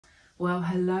Well,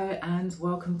 hello and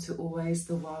welcome to Always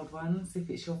the Wild Ones. If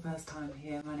it's your first time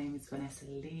here, my name is Vanessa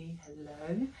Lee.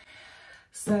 Hello.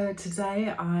 So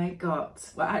today let's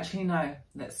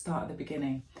start at the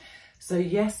beginning. So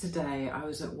yesterday I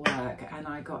was at work and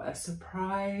I got a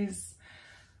surprise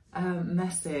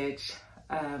message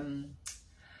from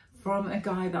a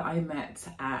guy that I met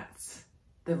at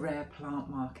the rare plant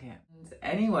market. And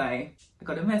anyway, I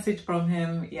got a message from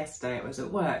him yesterday. I was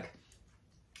at work.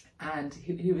 And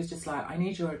he was just like, I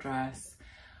need your address.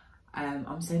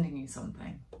 I'm sending you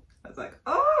something. I was like,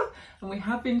 oh, and we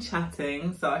have been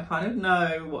chatting, so I kind of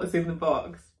know what's in the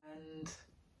box. And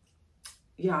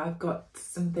yeah, I've got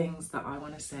some things that I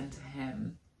want to send to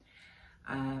him.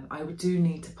 I do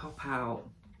need to pop out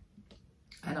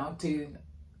and I'll do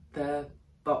the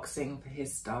boxing for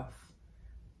his stuff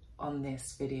on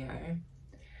this video.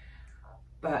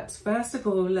 But first of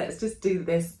all, let's just do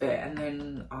this bit and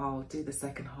then I'll do the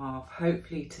second half,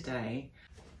 hopefully today.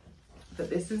 But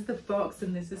this is the box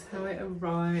and this is how it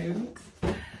arrived,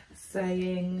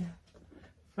 saying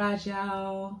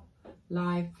fragile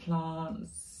live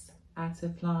plants at a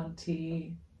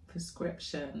plantee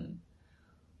prescription.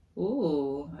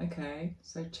 Ooh, okay,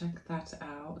 so check that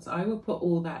out. I will put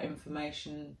all that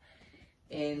information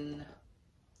in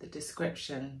the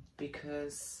description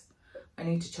because I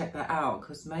need to check that out,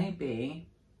 because maybe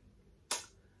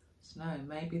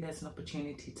there's an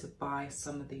opportunity to buy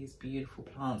some of these beautiful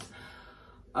plants.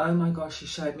 Oh my gosh, he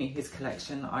showed me his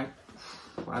collection. I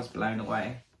was blown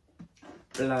away.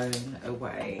 Blown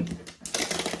away.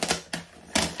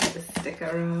 The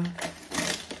sticker.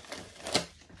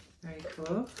 Very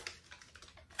cool.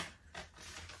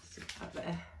 See that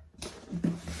there.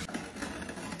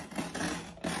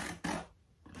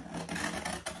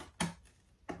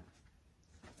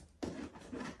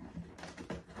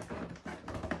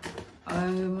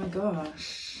 Oh my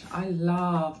gosh, I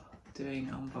love doing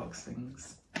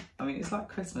unboxings. I mean, it's like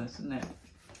Christmas, isn't it?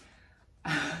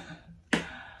 I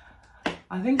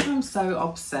think I'm so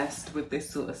obsessed with this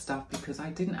sort of stuff because I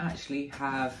didn't actually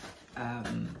have,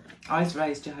 I was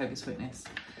raised Jehovah's Witness,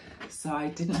 so I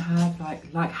didn't have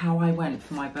like how I went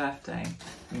for my birthday,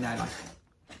 you know, like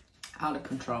out of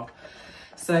control.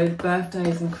 So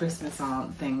birthdays and Christmas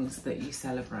aren't things that you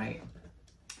celebrate.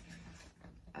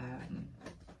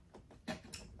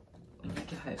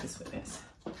 Jehovah's Witness.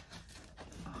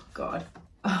 Oh God.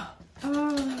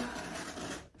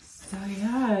 So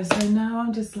yeah, so now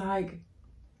I'm just like,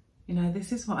 you know,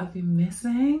 this is what I've been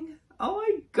missing. Oh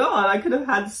my God, I could have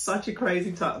had such a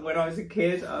crazy time when I was a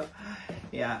kid.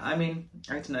 Yeah, I mean,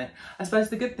 I don't know. I suppose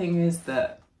the good thing is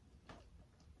that,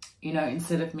 you know,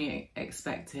 instead of me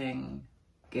expecting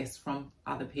gifts from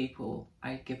other people,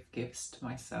 I give gifts to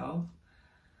myself.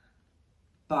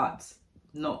 But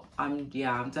I'm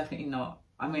definitely not.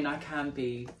 I mean, I can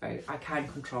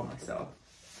control myself.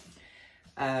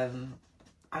 I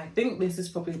think this is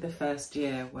probably the first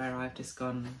year where I've just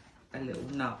gone a little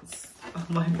nuts on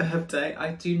my birthday.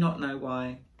 I do not know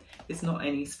why. It's not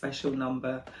any special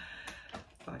number.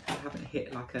 Like I haven't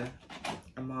hit like a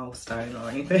milestone or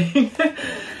anything.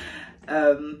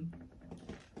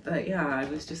 But yeah, I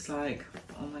was just like,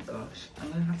 oh my gosh,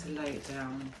 I'm gonna have to lay it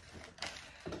down.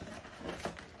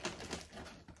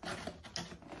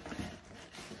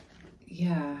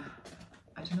 Yeah,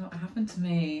 I don't know what happened to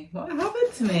me. What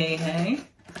happened to me, hey?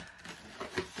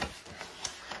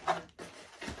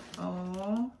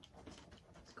 Oh,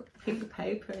 it's got pink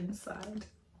paper inside.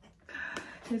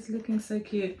 It's looking so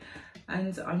cute.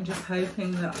 And I'm just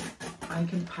hoping that I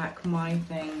can pack my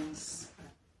things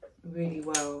really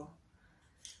well.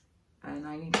 And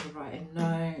I need to write a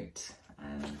note.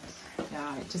 And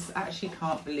yeah, I just actually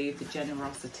can't believe the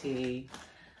generosity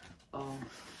of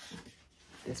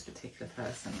this particular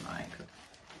person. Like,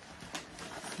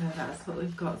 so that's what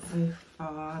we've got so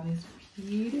far. This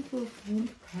beautiful pink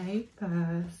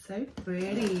paper, so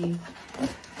pretty.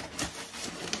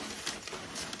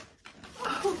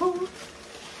 Oh,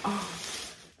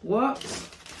 what?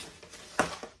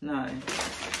 No.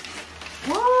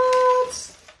 What?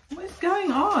 What's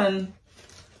going on?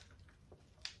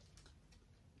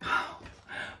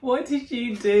 What did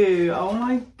you do? Oh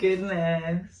my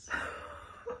goodness.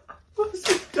 What's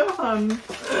it done?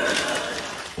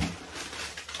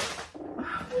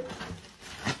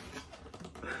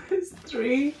 There's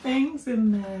 3 things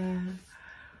in there.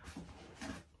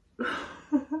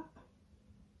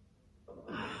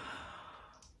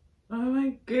 Oh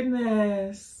my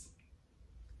goodness.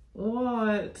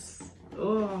 What?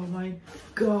 Oh my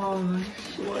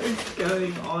gosh. What is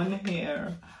going on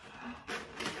here?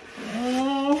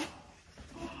 Oh.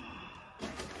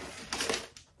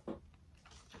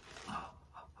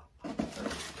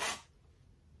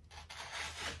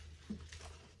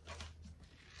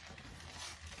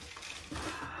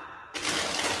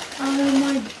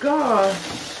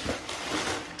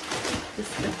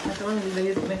 don't want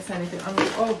to miss anything.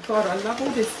 Oh God, I love all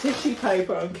this tissue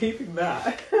paper. I'm keeping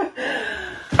that.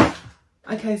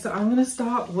 Okay, so I'm going to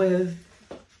start with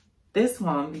this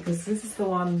one because this is the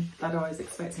one that I was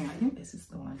expecting. I think this is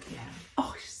the one. Yeah.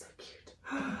 Oh, she's so cute.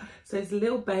 So it's a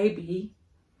little baby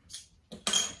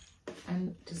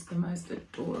and just the most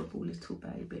adorable little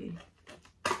baby.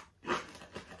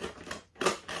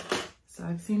 So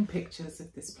I've seen pictures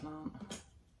of this plant.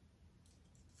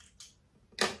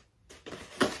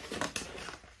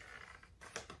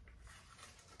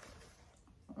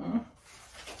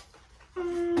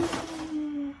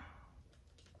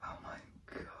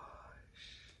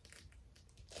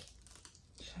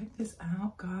 This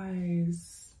out,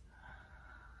 guys.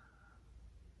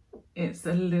 It's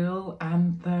a little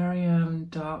anthurium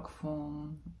dark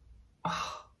form.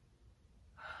 Oh,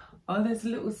 there's a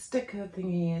little sticker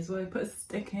thingy as well. I put a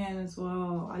stick in as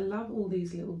well. I love all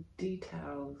these little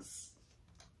details.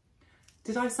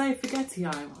 Did I say forgetty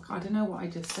eye? I don't know what I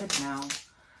just said now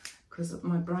because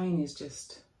my brain is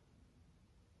just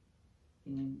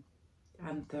in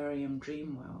anthurium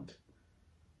dream world.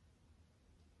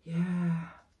 Yeah.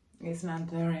 It's an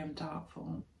anthurium dark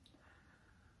form.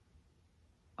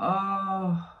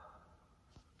 Oh.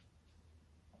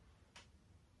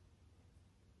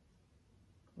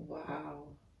 Wow.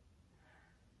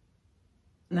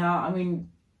 Now, I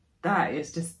mean, that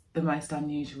is just the most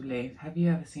unusual leaf. Have you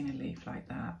ever seen a leaf like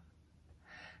that?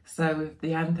 So with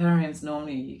the anthuriums,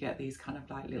 normally you get these kind of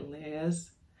like little ears.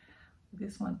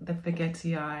 This one, the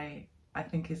forgetty eye, I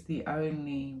think is the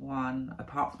only one,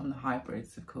 apart from the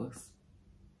hybrids, of course,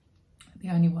 the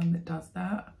only one that does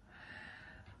that.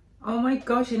 Oh my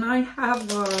gosh, and I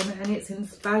have one and it's in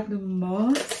sphagnum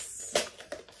moss.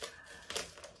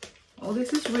 Oh,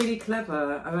 this is really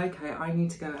clever. Oh, okay, I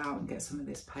need to go out and get some of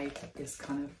this paper, this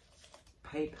kind of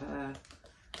paper,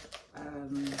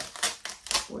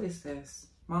 what is this?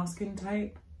 Masking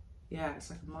tape? Yeah, it's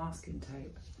like a masking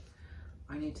tape.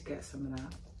 I need to get some of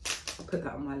that. I'll put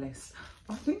that on my list.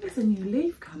 I think there's a new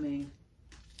leaf coming.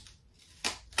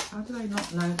 How did I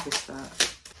not notice that?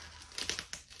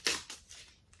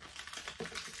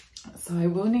 So I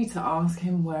will need to ask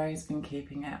him where he's been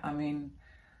keeping it. I mean,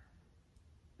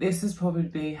 this has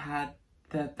probably had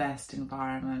the best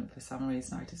environment for some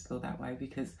reason. I just feel that way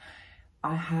because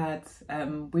I had,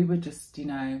 we were just, you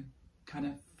know, kind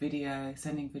of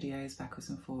sending videos backwards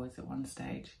and forwards at one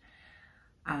stage.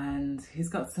 And he's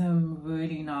got some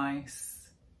really nice,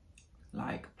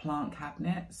 like, plant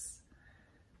cabinets.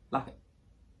 Like,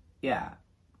 yeah,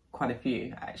 quite a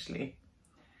few actually.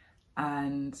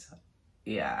 And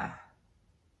yeah,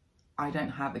 I don't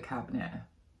have a cabinet.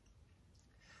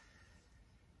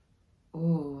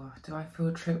 Oh, do I feel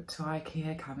a trip to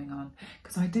IKEA coming on?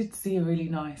 Because I did see a really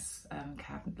nice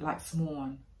cabinet, like small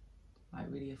one, like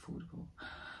really affordable.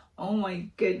 Oh my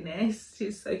goodness,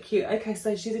 she's so cute. Okay,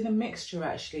 so she's in a mixture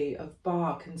actually of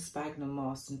bark and sphagnum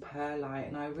moss and perlite,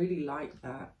 and I really like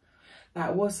that.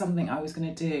 That was something I was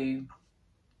going to do,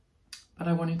 but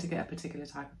I wanted to get a particular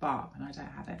type of bark and I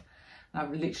don't have it. And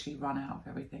I've literally run out of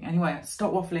everything. Anyway,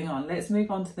 stop waffling on. Let's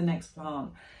move on to the next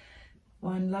plant.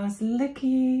 One last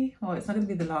looky. Oh, it's not going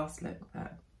to be the last look,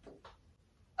 but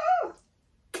oh,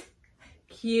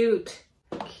 cute.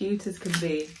 Cute as can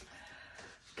be.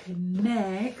 Okay,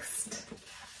 next.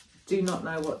 Do not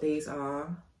know what these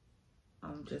are. I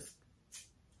just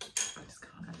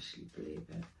can't actually believe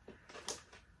it.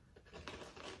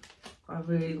 I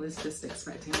really was just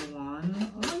expecting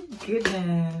one. Oh my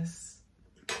goodness.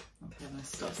 Okay, I'm gonna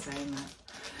stop saying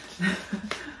that.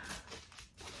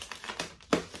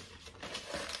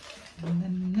 And the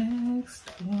next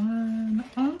one.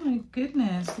 Oh my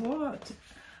goodness, what?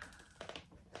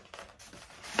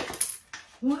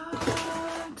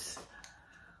 What?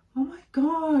 Oh my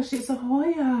gosh, it's a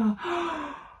Hoya.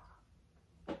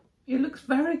 It looks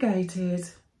variegated.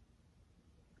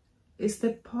 It's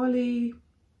the Polycura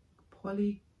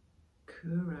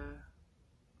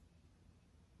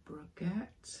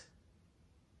Brogette.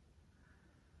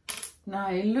 No,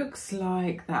 it looks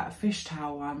like that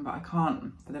fishtail one, but I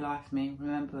can't for the life of me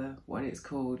remember what it's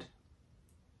called.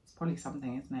 It's probably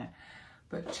something, isn't it?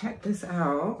 But check this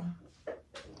out.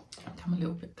 Come a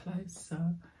little bit close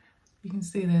so you can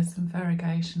see there's some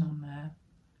variegation on there.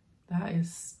 That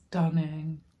is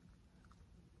stunning.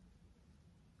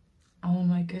 Oh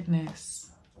my goodness.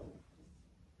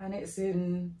 And it's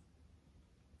in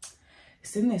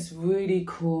this really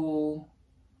cool,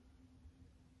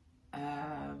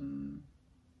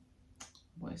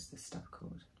 what is this stuff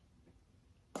called?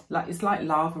 Like, it's like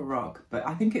lava rock, but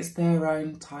I think it's their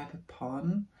own type of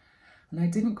pond. And I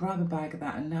didn't grab a bag of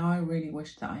that, and now I really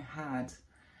wish that I had.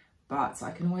 but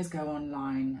I can always go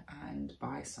online and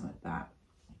buy some of that.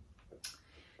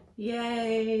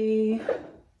 Yay!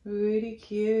 Really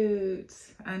cute,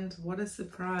 and what a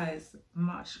surprise.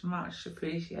 Much, much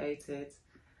appreciated.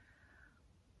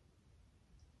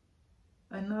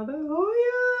 Another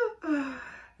Hoya!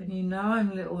 And you know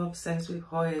I'm a little obsessed with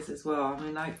Hoyas as well. I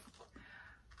mean, like,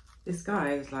 this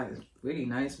guy is like, really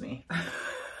knows me.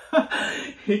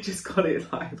 He just got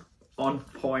it like on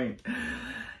point,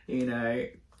 you know.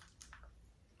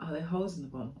 Are there holes in the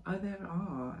bottom? Oh, there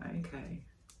are, okay.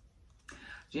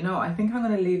 Do you know what? I think I'm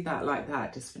going to leave that like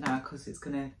that just for now, because it's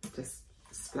going to just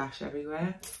splash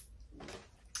everywhere.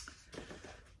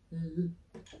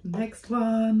 Next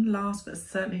one, last but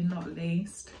certainly not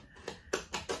least.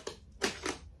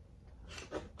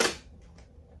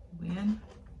 Win.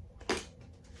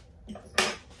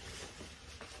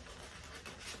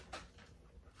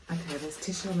 Okay, there's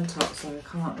tissue on the top, so I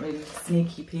can't really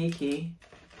sneaky peeky.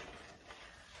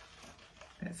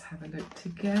 Let's have a look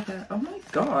together. Oh my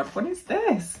God, what is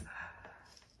this?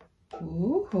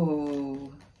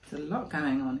 Ooh, there's a lot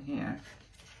going on here.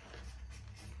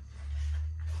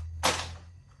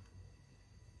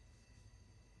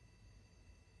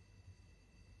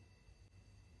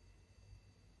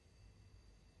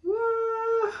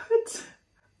 What?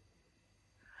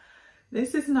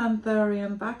 This is an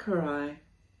Anthurium baccari.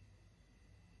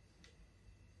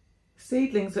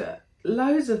 Seedlings,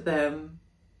 loads of them.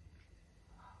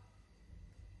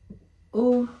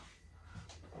 Oh,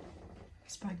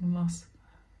 sphagnum moss.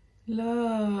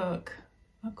 Look,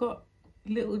 I've got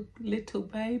little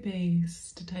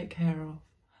babies to take care of.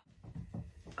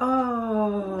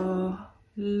 Oh,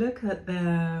 look at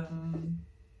them.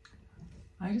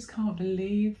 I just can't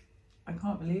believe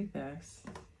this.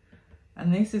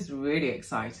 And this is really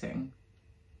exciting.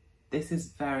 This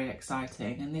is very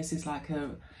exciting. And this is like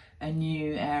a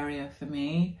new area for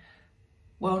me.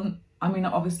 Well, I mean,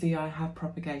 obviously I have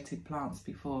propagated plants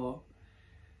before,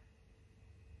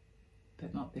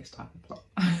 but not this type of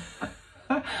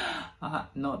plant.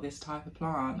 Not this type of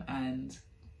plant, and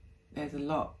there's a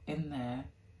lot in there.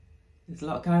 There's a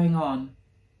lot going on.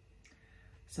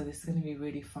 So this is going to be a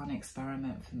really fun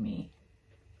experiment for me.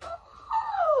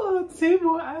 Oh, 2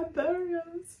 more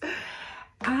anthuriums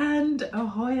and a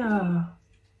Hoya.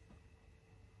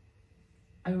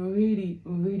 A really,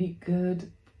 really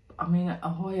good, I mean, a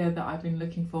Hoya that I've been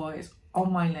looking for. Is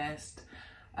on my list.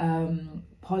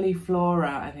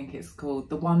 Polyflora, I think it's called,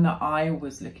 the one that I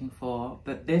was looking for,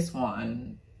 but this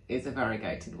one is a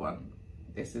variegated one.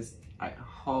 This is like a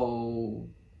whole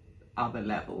other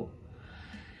level.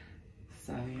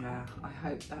 So yeah, I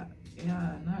hope that,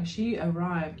 yeah, no, she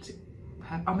arrived,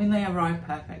 I mean, they arrived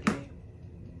perfectly.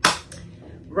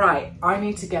 Right, I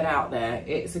need to get out there.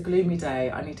 It's a gloomy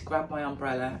day. I need to grab my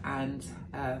umbrella, and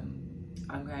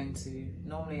I'm going to,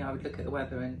 normally I would look at the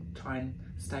weather and try and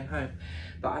stay home,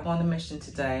 but I'm on a mission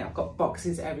today. I've got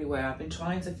boxes everywhere. I've been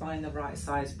trying to find the right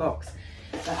size box,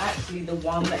 but actually the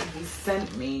one that he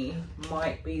sent me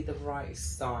might be the right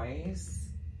size,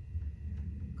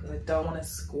 because I don't want to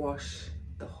squash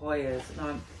the Hoyas.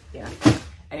 And yeah,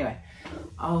 anyway,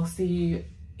 I'll see you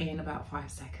in about 5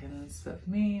 seconds, but for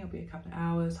me it'll be a couple of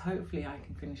hours. Hopefully I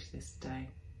can finish this today.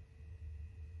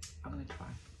 I'm gonna try.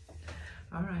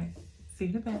 All right, see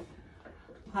you in a bit.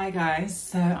 Hi guys,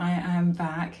 so I am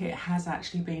back. It has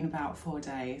actually been about 4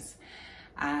 days,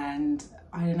 and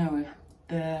I don't know,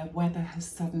 the weather has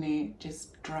suddenly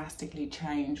just drastically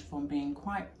changed from being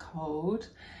quite cold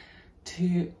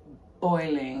to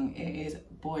boiling. It is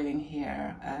boiling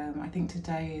here. I think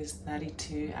today is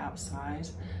 32 outside.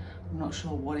 I'm not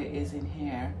sure what it is in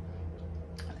here.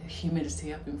 The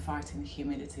humidity, I've been fighting the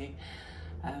humidity.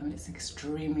 It's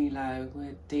extremely low.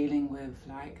 We're dealing with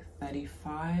like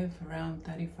 35, around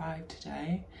 35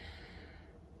 today.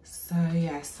 So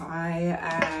yes, I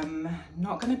am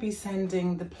not going to be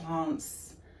sending the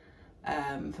plants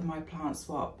for my plant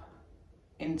swap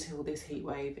until this heat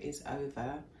wave is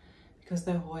over, because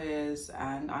they're Hoyas,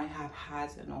 and I have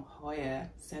had an Hoya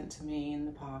sent to me in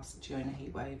the past during a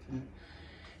heat wave, and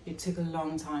it took a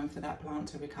long time for that plant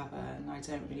to recover, and I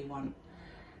don't really want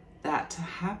that to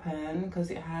happen,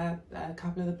 because it had a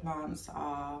couple of the plants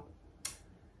are,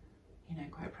 you know,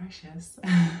 quite precious.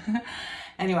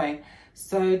 Anyway,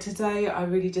 so today I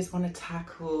really just want to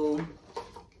tackle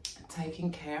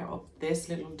taking care of this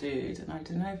little dude, and I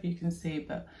don't know if you can see,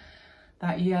 but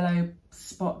that yellow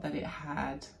spot that it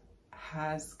had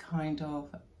has kind of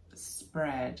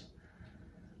spread.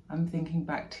 I'm thinking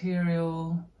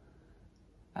bacterial.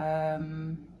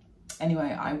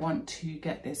 Anyway, I want to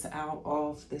get this out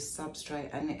of this substrate,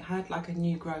 and it had like a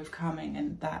new growth coming,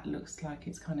 and that looks like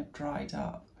it's kind of dried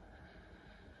up.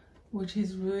 which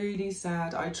is really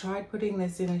sad. I tried putting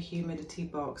this in a humidity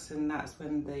box and that's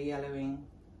when the yellowing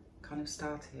kind of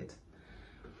started.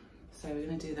 So we're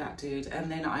gonna do that, dude. And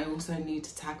then I also need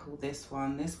to tackle this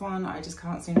one. This one, I just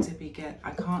can't seem to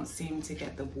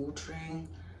get the watering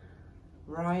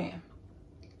right.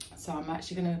 So I'm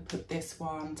actually gonna put this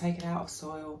one, take it out of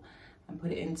soil and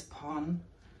put it into pond.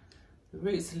 The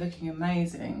roots are looking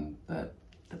amazing, but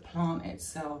the plant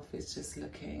itself is just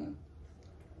looking,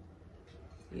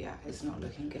 yeah, it's not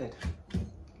looking good.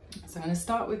 So I'm gonna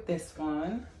start with this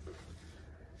one.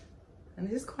 And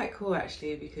this is quite cool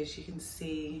actually because you can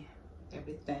see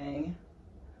everything.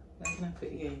 Where can I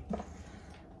put you?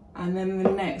 And then the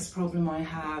next problem I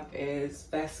have is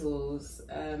vessels.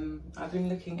 I've been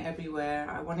looking everywhere.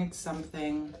 I wanted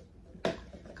something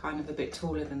kind of a bit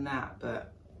taller than that,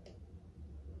 but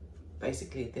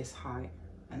basically this height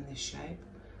and this shape.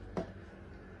 But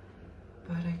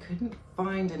I couldn't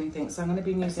find anything, so I'm going to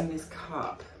be using this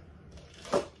cup.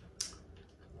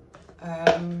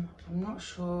 I'm not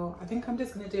sure. I think I'm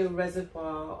just going to do a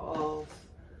reservoir of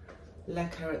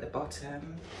lacquer at the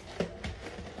bottom.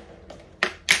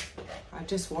 I've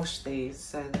just washed these,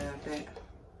 so they're maybe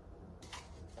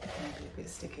a bit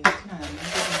sticky. No, maybe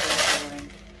they're boring.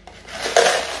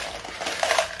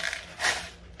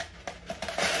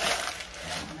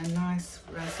 And a nice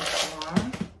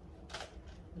reservoir,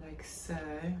 like so. I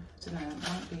don't know, it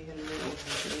might be a little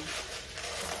heavy.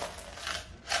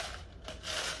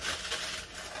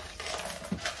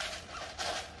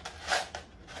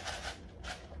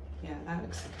 Yeah, that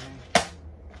looks okay.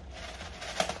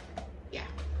 Yeah.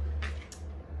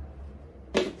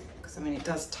 Because I mean, it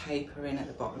does taper in at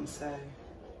the bottom, so.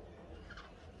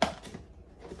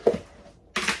 Put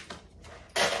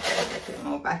it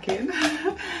more back in.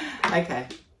 Okay.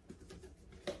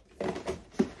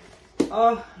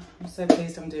 Oh, I'm so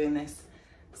pleased I'm doing this.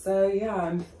 So yeah,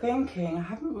 I'm thinking, I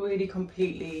haven't really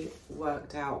completely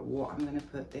worked out what I'm going to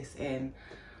put this in.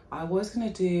 I was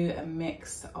going to do a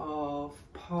mix of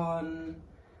pon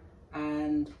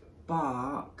and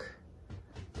bark.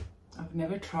 I've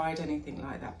never tried anything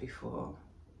like that before.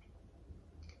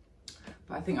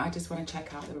 But I think I just want to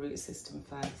check out the root system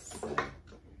first. So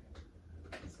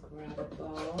let's grab a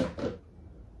bowl.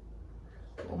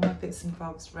 All my bits and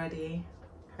bobs ready.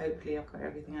 Hopefully I've got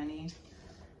everything I need.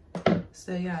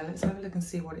 So yeah, let's have a look and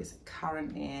see what it's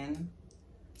currently in.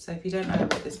 So if you don't know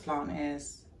what this plant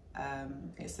is,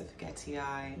 it's a forgetii.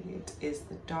 It is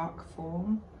the dark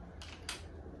form.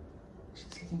 She's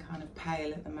looking kind of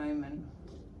pale at the moment,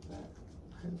 but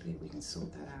hopefully we can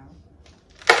sort that out.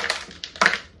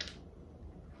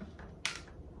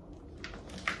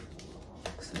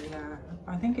 So yeah,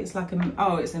 I think it's like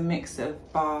it's a mix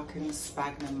of bark and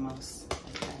sphagnum moss.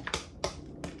 Okay.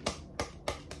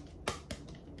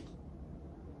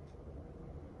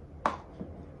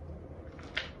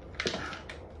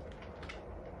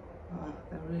 Oh,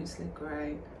 the roots look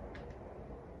great.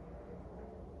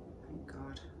 Thank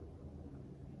God.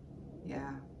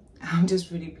 Yeah, I'm just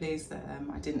really pleased that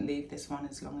I didn't leave this one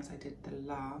as long as I did the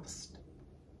last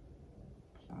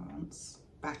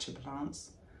batch of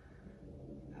plants.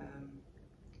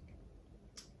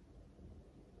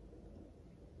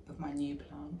 Of my new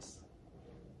plants.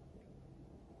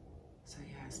 So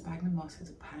yeah, sphagnum moss is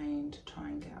a pain to try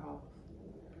and get off.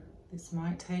 This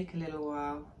might take a little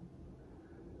while,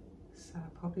 so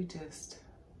I'll probably just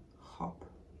hop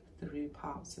through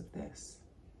parts of this.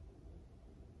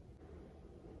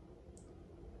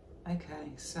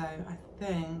 Okay, so I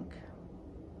think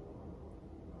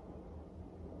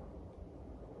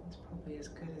it's probably as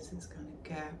good as it's going to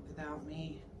get without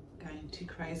me going too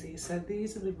crazy. So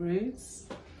these are the roots.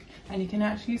 And you can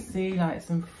actually see like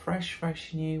some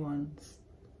fresh new ones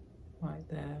right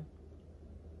there.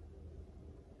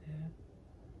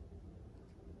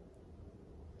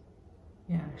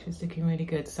 Yeah, she's looking really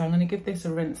good. So I'm going to give this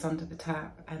a rinse under the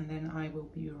tap and then I will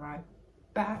be right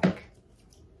back.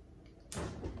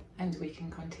 And we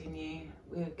can continue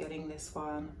with getting this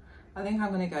one. I think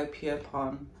I'm going to go pure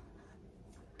pon.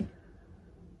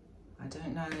 I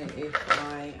don't know if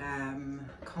I am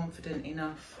confident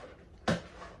enough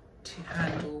to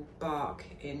handle bark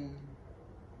in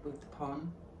with the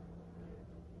pon.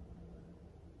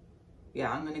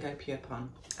 Yeah, I'm going to go pure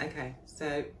pon. Okay,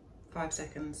 so 5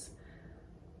 seconds.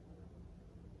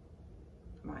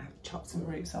 Might have to chop some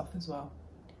roots off as well.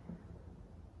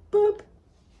 Boop.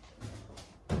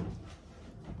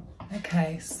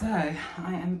 Okay, so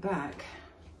I am back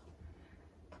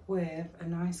with a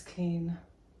nice clean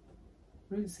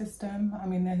root system. I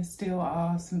mean, there still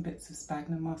are some bits of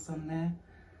sphagnum moss on there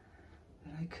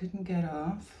that I couldn't get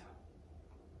off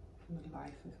for the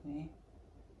life of me.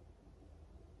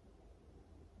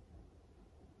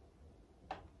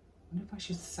 wonder if I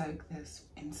should soak this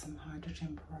in some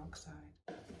hydrogen peroxide.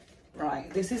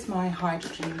 Right, this is my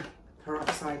hydrogen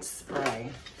peroxide spray,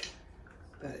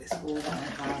 but it's all that I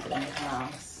have in the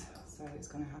house, so it's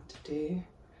going to have to do.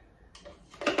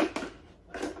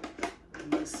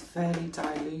 And it's fairly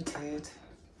diluted.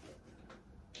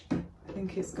 I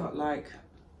think it's got like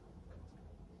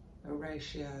a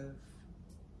ratio of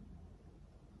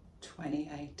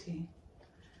 20-80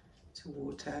 to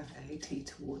water, 80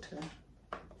 to water.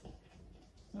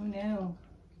 Oh no.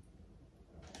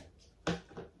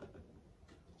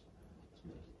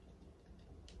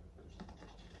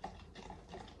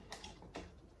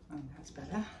 Oh, that's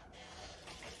better.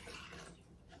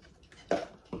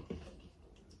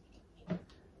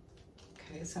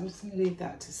 Okay, so I'm just going to leave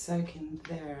that to soak in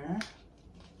there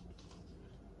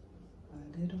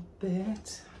a little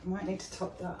bit. I might need to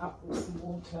top that up with some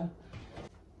water.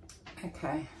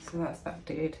 Okay, so that's that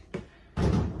dude. So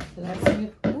let's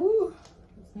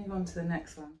move on to the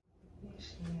next one. Here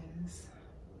she is.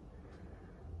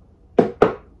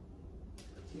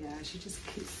 Yeah, she just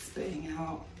keeps spitting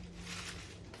out.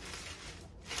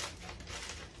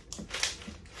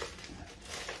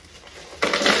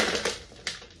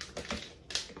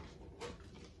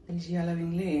 These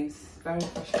yellowing leaves, very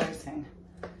frustrating.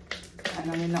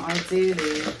 And I mean,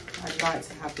 ideally, I'd like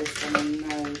to have this on a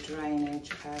no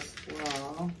drainage as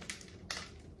well.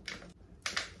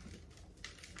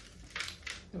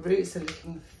 The roots are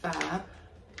looking fab.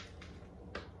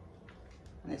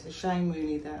 And it's a shame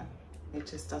really that it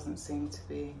just doesn't seem to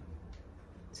be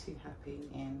too happy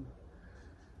in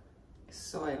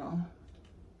soil.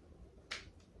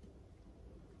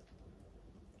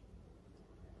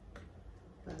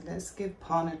 But let's give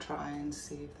pon a try and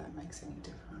see if that makes any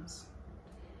difference.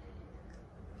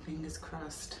 Fingers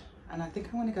crossed. And I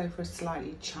think I want to go for a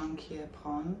slightly chunkier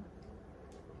pon,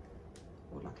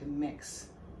 or like a mix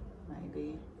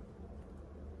maybe,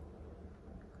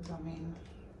 because I mean,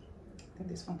 I think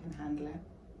this one can handle it.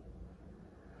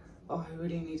 Oh, I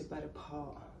really need a better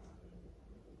pot.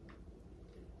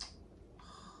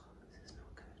 Oh, this is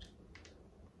not good.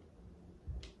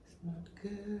 It's not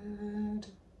good.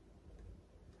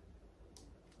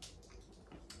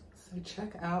 So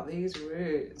check out these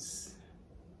roots.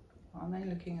 Aren't they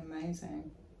looking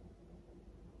amazing?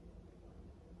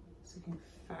 It's looking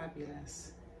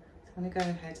fabulous. So I'm going to go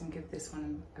ahead and give this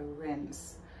one a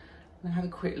rinse. I'm going to have a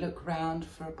quick look around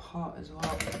for a pot as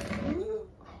well.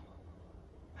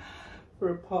 For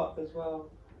a pot as well.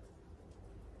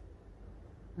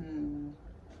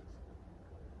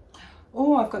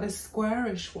 Oh, I've got a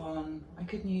squarish one. I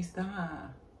could use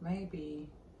that, maybe.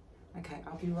 Okay,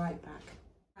 I'll be right back.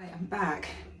 Right, I'm back.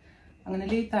 I'm going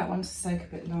to leave that one to soak a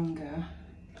bit longer.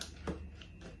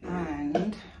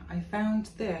 And I found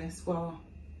this, well,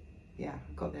 yeah,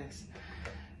 I've got this.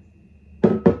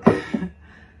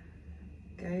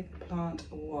 Gave the plant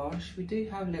a wash. We do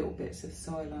have little bits of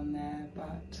soil on there,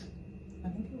 but I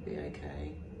think it'll be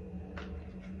okay. I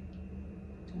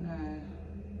don't know.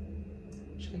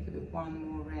 Should I give it one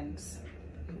more rinse?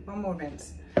 One more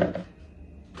rinse.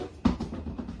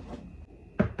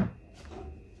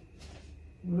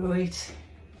 Right.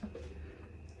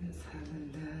 Let's have a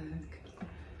look.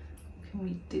 What can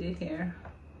we do here?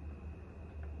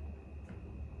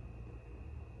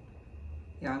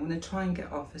 Yeah, I'm going to try and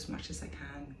get off as much as I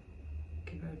can.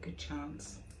 Give her a good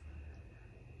chance.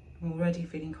 I'm already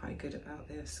feeling quite good about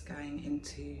this going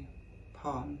into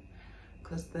pon,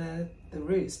 because the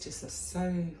roots just are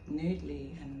so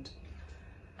noodly, and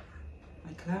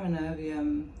my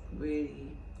clarinervium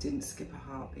really didn't skip a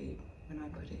heartbeat when I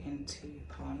put it into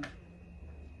pon.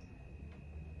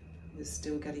 We're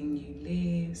still getting new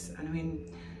leaves, and I mean,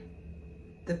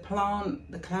 the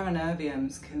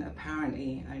clarinerviums can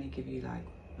apparently only give you like,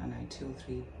 I don't know, 2 or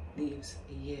 3 leaves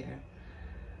a year,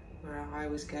 where I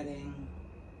was getting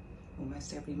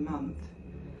almost every month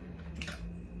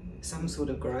some sort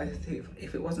of growth.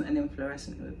 If it wasn't an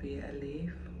inflorescent, it would be a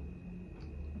leaf.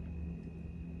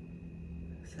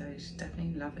 So she's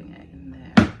definitely loving it in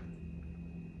there.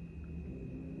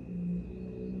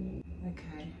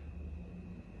 Okay.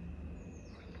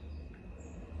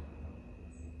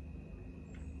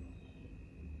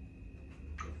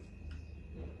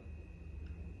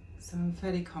 So I'm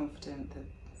fairly confident that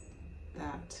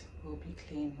that will be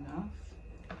clean enough.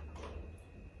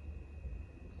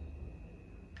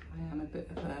 I am a bit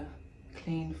of a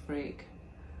clean freak,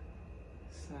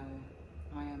 so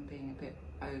I am being a bit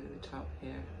over the top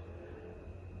here.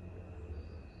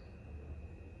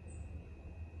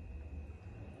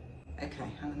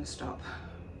 Okay, I'm going to stop.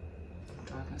 I'll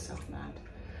drive myself mad.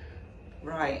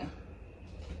 Right.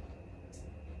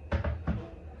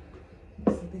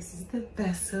 So this is the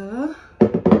vessel.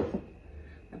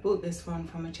 I bought this one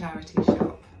from a charity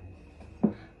shop. I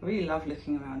really love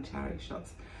looking around charity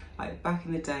shops. Like back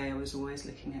in the day, I was always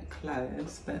looking at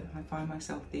clothes, but I find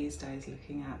myself these days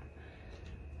looking at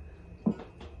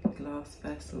glass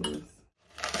vessels.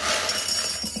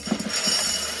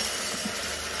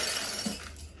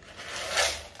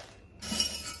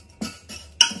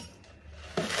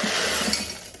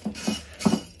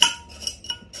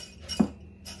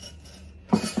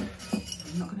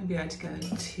 I'm not going to be able to go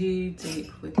too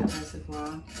deep with the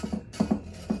reservoir.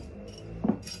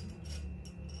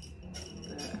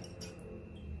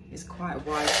 It's quite a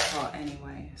wide pot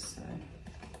anyway, so.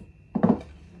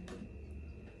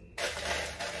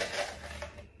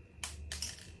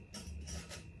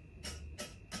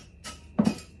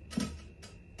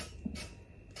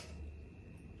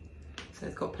 So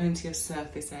it's got plenty of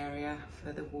surface area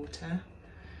for the water,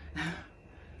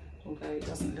 although it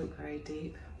doesn't look very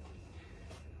deep.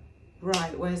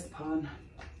 Right, where's the pond?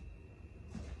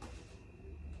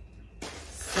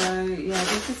 So yeah,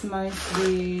 this is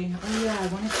mostly, oh yeah, I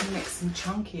wanted to mix some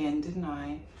chunky in, didn't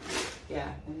I?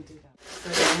 Yeah, let me do that.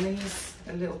 So I'm gonna use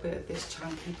a little bit of this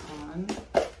chunky pond.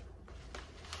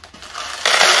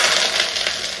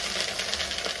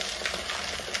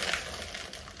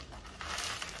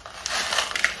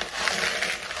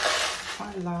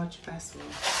 Quite a large vessel.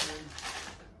 So.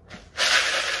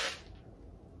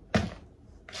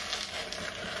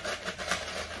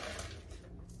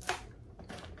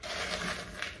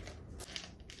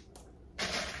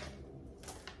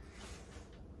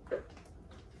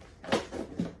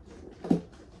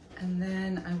 And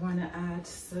then I want to add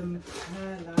some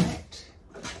perlite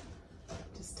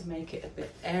just to make it a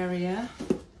bit airier.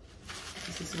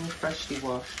 This is all freshly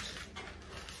washed.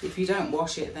 If you don't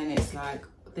wash it, then it's like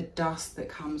the dust that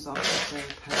comes off of the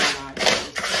perlite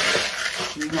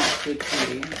is not good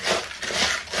for you.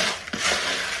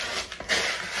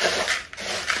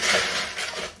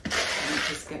 And it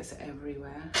just gets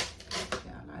everywhere.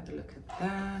 Yeah, I like the look of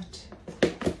that.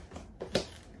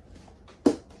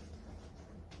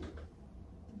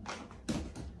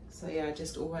 So yeah,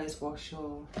 just always wash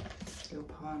your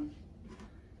pan,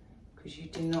 because you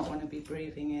do not want to be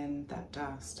breathing in that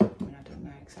dust. I mean, I don't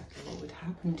know exactly what would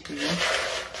happen to you,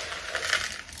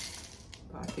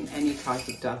 but I think any type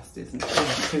of dust isn't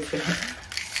good, is it?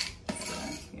 So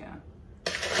yeah.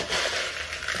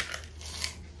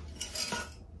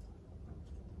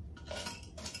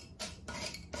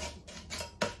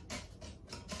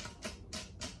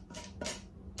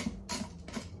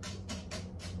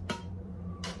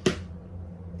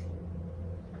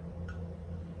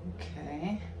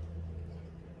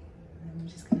 I'm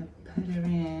just going to put her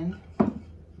in,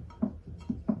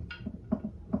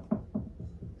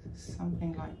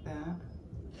 something like that.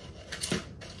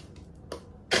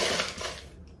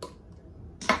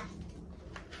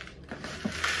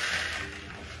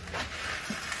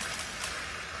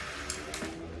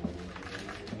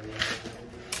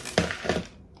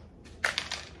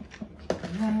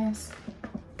 Nice.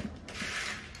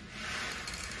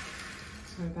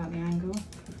 Sorry about the angle.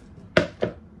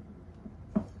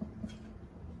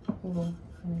 Oh,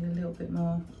 I need a little bit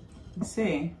more. You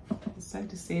see, it's so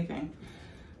deceiving.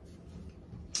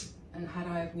 And had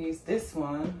I have used this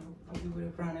one, I probably would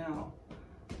have run out.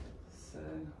 So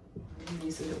I'm going to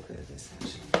use a little bit of this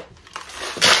actually.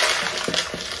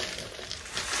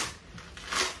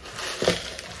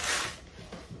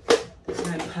 There's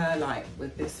no perlite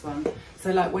with this one.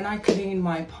 So like when I clean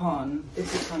my pond,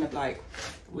 this is kind of like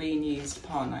reused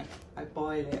pond. I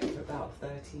boil it for about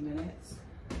 30 minutes.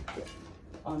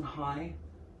 On high,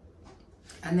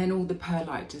 and then all the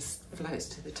perlite just floats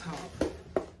to the top.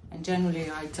 And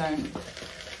generally I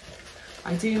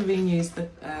do reuse the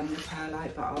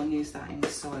perlite, but I'll use that in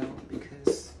soil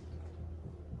because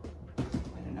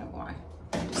I don't know why,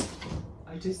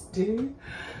 I just do.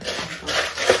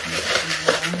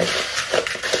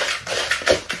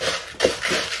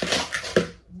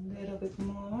 A little bit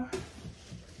more.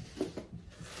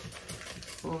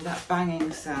 Oh, that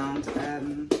banging sound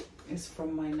is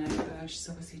from my neighbour. She's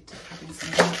obviously having some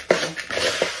work done.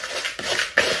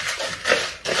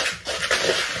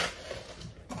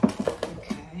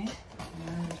 Okay,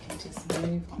 now we can just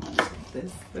move on to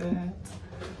this bit.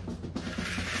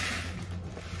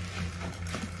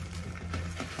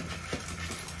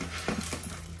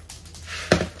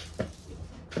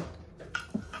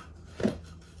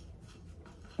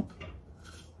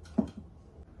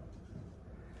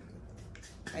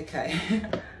 Okay.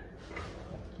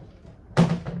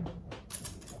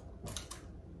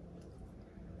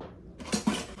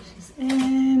 She's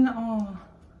in. Oh,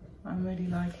 I'm really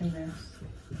liking this.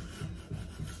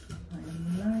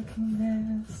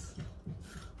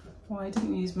 Well, I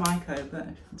didn't use Myco, but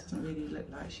it doesn't really look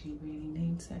like she really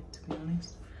needs it, to be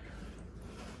honest.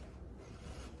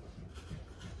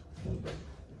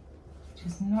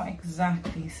 She's not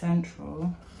exactly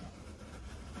central.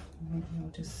 Maybe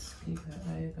I'll just scoop it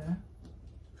over.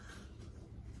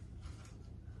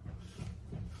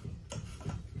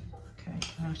 Okay,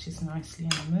 now she's nicely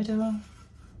in the middle.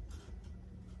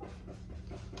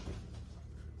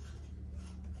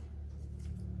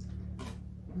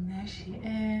 And there she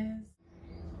is.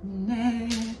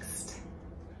 Next.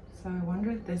 So I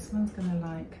wonder if this one's gonna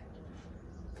like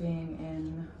being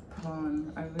in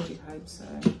pon. I really hope so.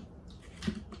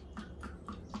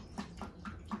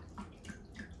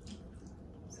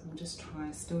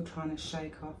 Still trying to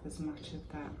shake off as much of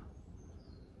that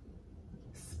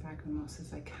sphagnum moss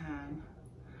as I can.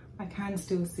 I can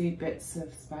still see bits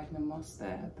of sphagnum moss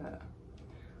there, but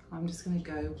I'm just going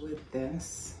to go with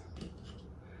this.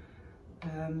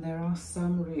 There are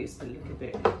some roots that look a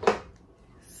bit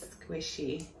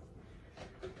squishy.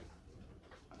 I'm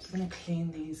just going to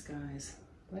clean these guys.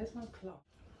 Where's my cloth?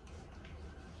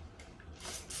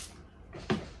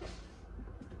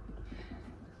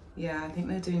 Yeah, I think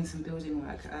they're doing some building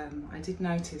work. I did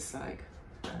notice like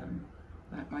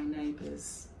my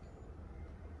neighbour's,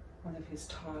 one of his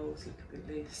tiles look a bit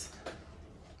loose.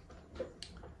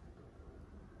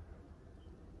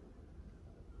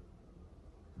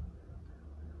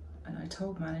 And I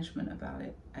told management about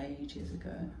it ages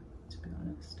ago, to be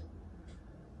honest.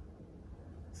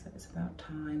 So it's about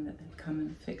time that they come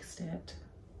and fixed it.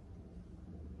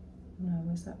 No,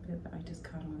 where's that bit that I just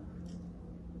cut off?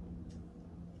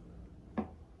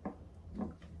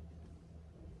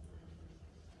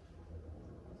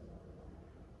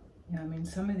 Yeah, I mean,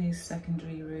 some of these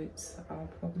secondary roots are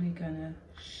probably gonna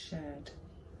shed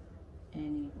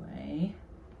anyway.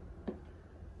 But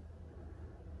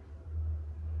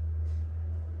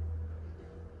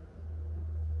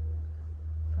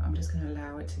I'm just gonna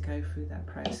allow it to go through that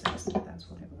process if that's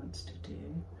what it wants to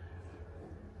do.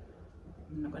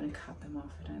 I'm not gonna cut them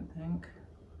off, I don't think.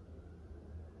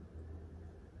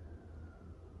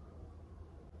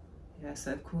 Yeah,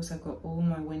 so of course I've got all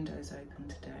my windows open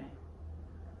today.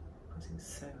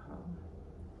 It's so hot,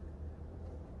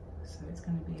 so it's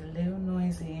going to be a little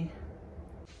noisy.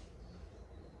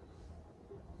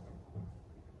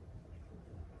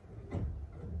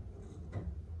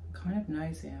 Kind of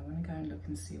nosy. I want to go and look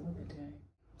and see what they're doing.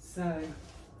 So I'm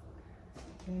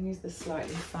going to use the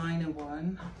slightly finer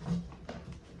one.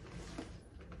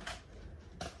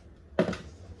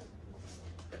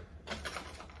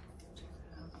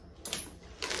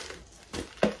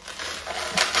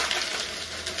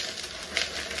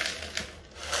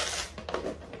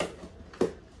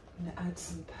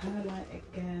 Some perlite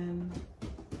again.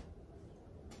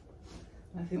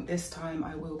 I think this time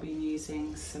I will be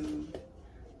using some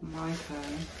Myco.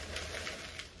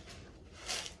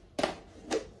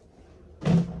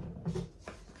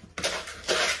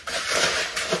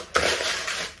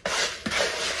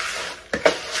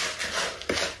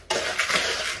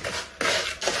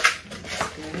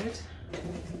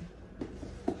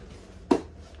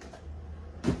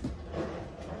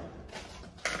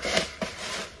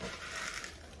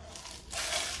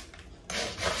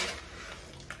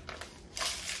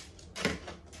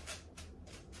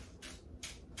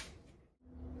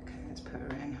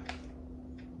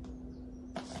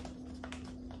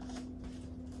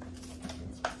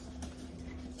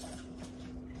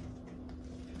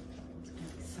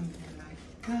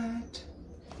 That.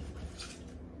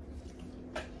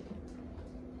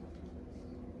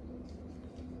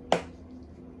 A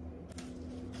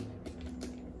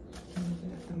little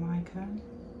bit of the Myco.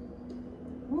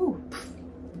 Ooh,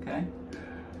 okay.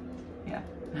 Yeah.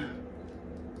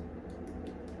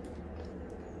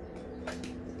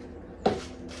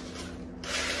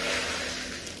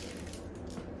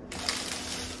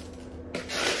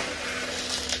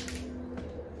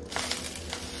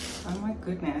 Oh my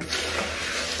goodness.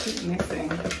 Keep missing.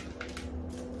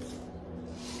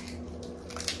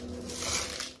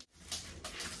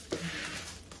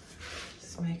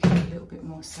 Just make it a little bit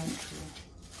more central.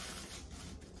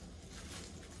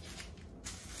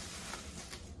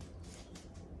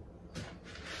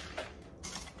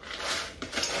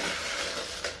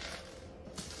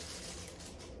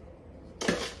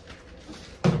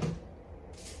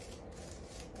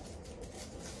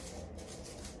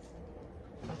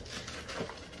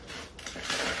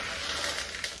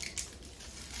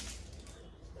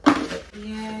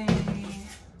 Yay,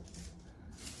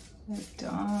 they're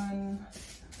done.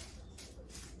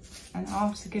 And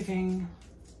after giving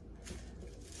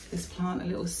this plant a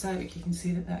little soak, you can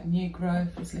see that that new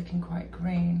growth is looking quite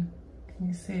green. Can Can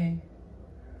you see?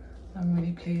 I'm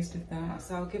really pleased with that.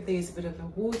 So I'll give these a bit of a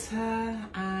water,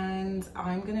 and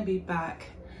I'm gonna be back.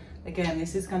 Again,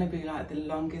 this is gonna be like the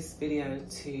longest video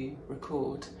to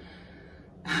record.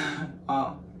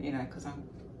 You know, because I'm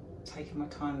taking my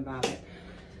time about it.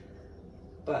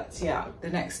 But yeah, the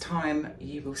next time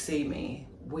you will see me,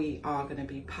 we are going to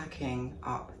be packing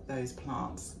up those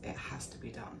plants. It has to be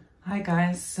done. Hi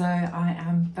guys, so I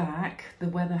am back. The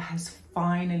weather has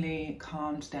finally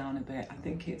calmed down a bit. I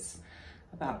think it's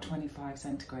about 25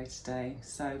 centigrade today.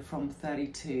 So from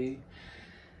 32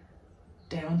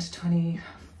 down to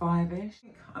 25-ish.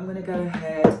 I'm going to go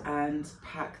ahead and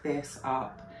pack this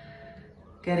up,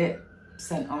 get it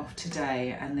sent off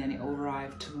today, and then it will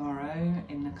arrive tomorrow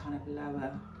in a kind of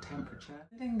lower temperature.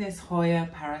 I'm getting this Hoya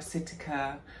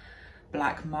parasitica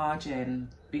black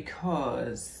margin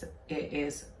because it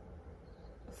is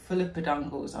full of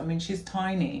peduncles. I mean, she's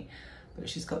tiny, but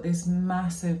she's got this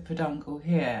massive peduncle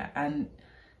here, and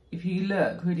if you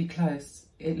look really close,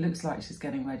 it looks like she's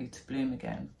getting ready to bloom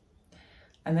again.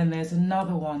 And then there's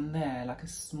another one there, like a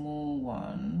small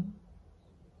one.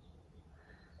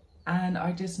 And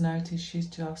I just noticed she's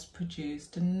just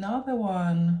produced another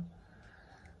one.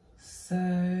 So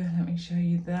let me show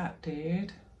you that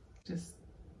dude. Just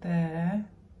there.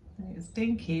 It's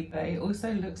dinky, but it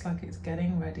also looks like it's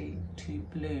getting ready to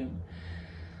bloom.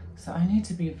 So I need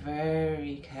to be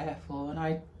very careful.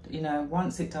 And you know,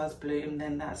 once it does bloom,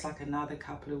 then that's like another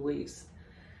couple of weeks.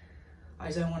 I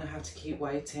don't want to have to keep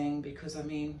waiting because, I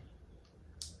mean,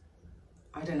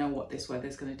 I don't know what this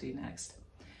weather's going to do next.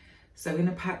 So I'm going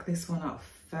to pack this one up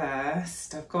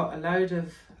first. I've got a load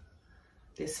of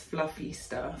this fluffy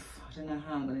stuff. I don't know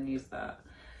how I'm going to use that.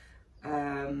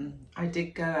 I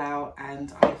did go out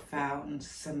and I found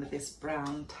some of this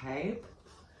brown tape.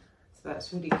 So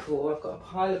that's really cool. I've got a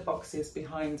pile of boxes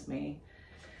behind me.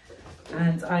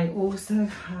 And I also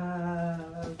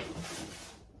have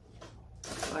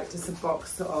like just a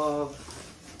box of,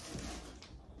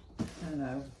 I don't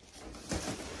know,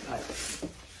 like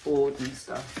board and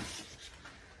stuff.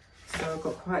 So I've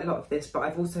got quite a lot of this, but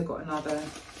I've also got another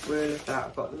reel of that.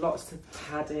 I've got lots of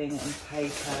padding and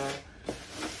paper.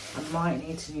 I might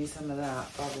need to use some of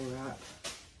that bubble wrap.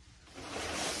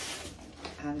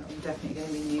 And I'm definitely going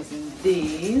to be using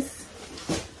these.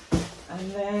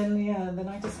 And then, yeah, then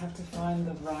I just have to find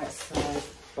the right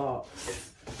size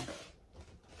box.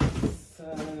 So,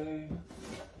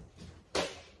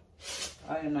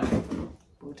 I don't know.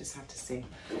 We'll just have to see.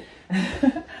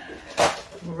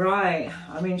 Right,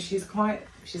 I mean, she's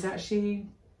actually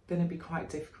going to be quite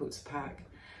difficult to pack.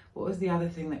 What was the other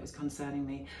thing that was concerning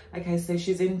me? Okay, so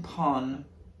she's in pon.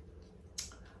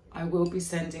 I will be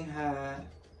sending her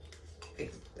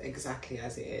exactly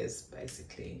as it is,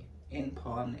 basically, in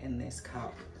pon, in this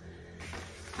cup.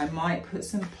 I might put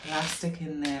some plastic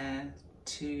in there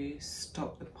to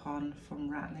stop the pon from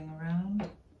rattling around.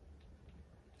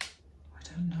 I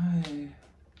don't know.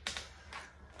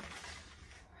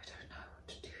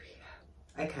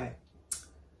 Okay,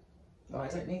 well, I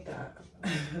don't need that.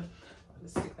 I'll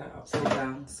just stick that upside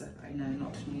down so that I know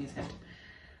not to use it.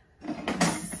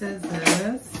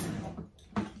 Scissors.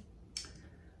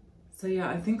 So yeah,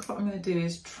 I think what I'm going to do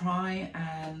is try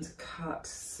and cut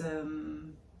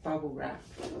some bubble wrap.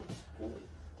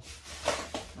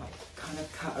 Like kind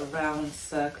of cut a round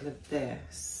circle of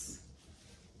this.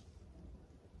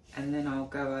 And then I'll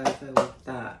go over with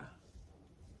that.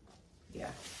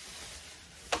 Yeah.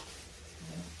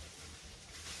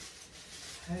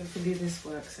 Hopefully this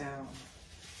works out.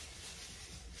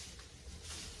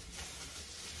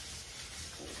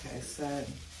 Okay, so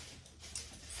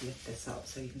let's lift this up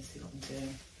so you can see what I'm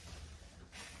doing.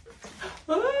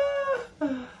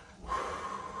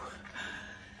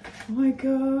 Oh my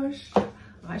gosh. I'm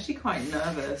actually quite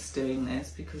nervous doing this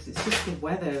because it's just the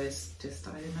weather is just,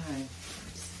 I don't know.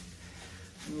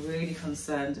 I'm really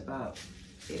concerned about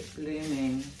it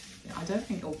blooming. I don't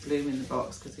think it'll bloom in the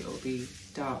box because it'll be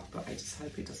dark, but I just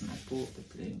hope it doesn't abort the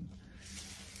bloom.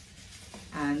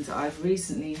 And I've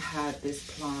recently had this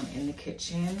plant in the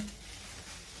kitchen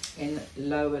in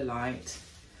lower light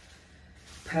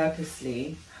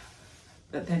purposely,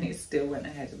 but then it still went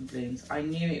ahead and blooms. I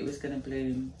knew it was going to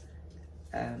bloom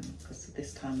because of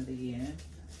this time of the year.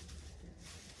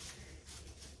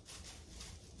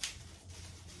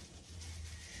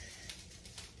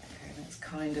 Okay, that's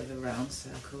kind of a round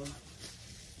circle.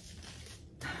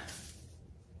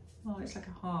 Oh, it's like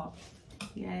a heart.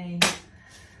 Yay.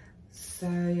 So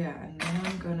yeah, and then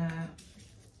I'm gonna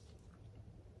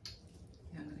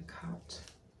cut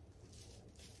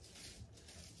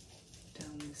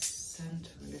down the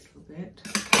center a little bit.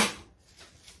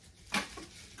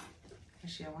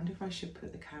 Actually, I wonder if I should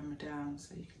put the camera down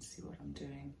so you can see what I'm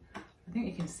doing. I think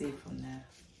you can see from there.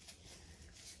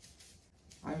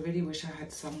 I really wish I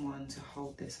had someone to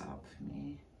hold this up for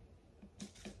me.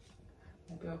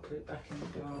 Maybe I'll put it back in the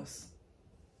glass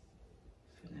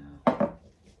for now,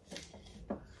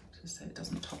 just so it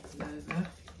doesn't topple over.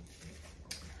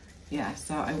 Yeah,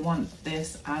 so I want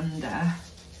this under,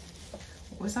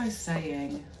 what was I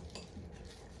saying?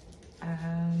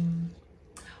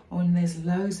 Oh, and there's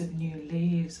loads of new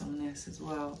leaves on this as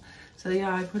well. So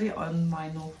yeah, I put it on my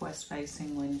northwest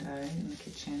facing window in the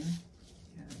kitchen.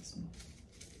 Yeah, that's not,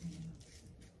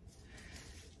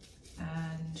 yeah.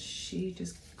 And she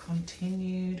just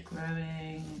continued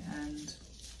growing and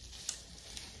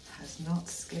has not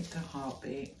skipped a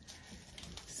heartbeat.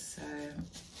 So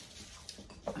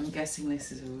I'm guessing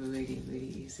this is a really,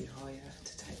 really easy Hoya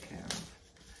to take care of.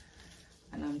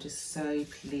 And I'm just so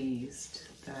pleased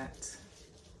that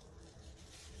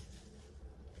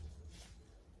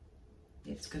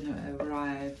it's going to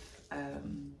arrive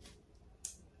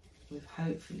with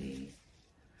hopefully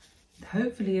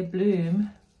a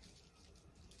bloom.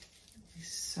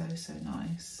 It's so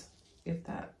nice. If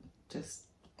that just,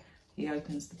 he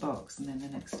opens the box and then the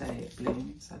next day it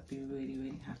blooms, I'd be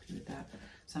really happy with that.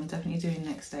 So I'm definitely doing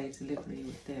next day delivery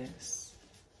with this.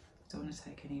 Don't want to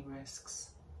take any risks.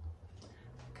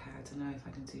 Okay, I don't know if I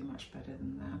can do much better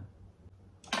than that.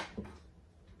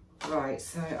 Right,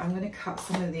 so I'm going to cut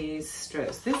some of these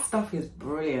strips. This stuff is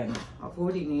brilliant. I've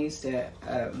already used it.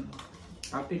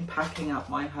 I've been packing up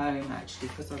my home actually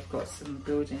because I've got some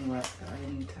building work that I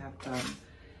need to have done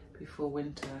before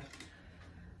winter.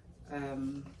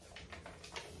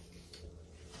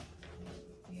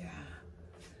 Yeah.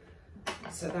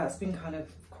 So that's been kind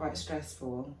of quite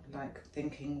stressful, like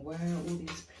thinking where are all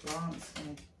these plants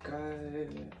going to go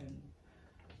and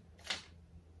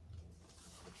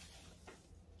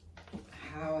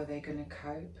how are they going to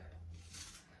cope.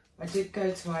 I did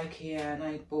go to IKEA and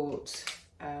I bought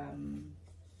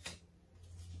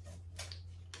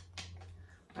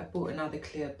another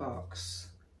clear box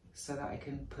so that I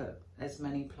can put as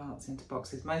many plants into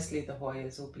boxes. Mostly the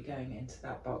Hoyas will be going into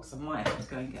that box. I might have to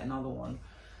go and get another one.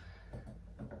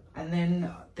 And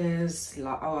then there's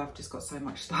like, oh, I've just got so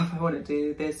much stuff I want to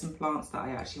do. There's some plants that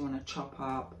I actually want to chop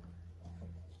up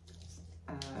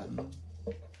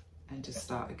and just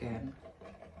start again.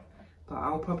 But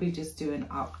I'll probably just do an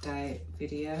update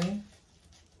video. Hope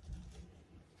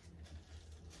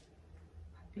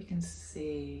you can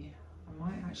see. I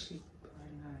might actually, I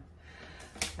don't know.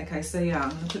 Okay, so yeah, I'm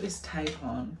gonna put this tape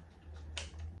on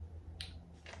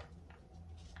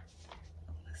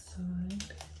this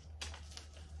side.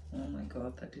 Oh my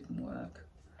god, that didn't work.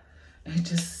 It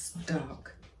just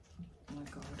stuck. Oh my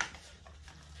god.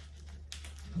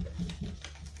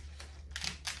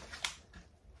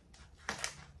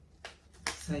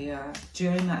 So yeah,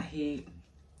 during that heat,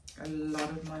 a lot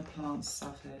of my plants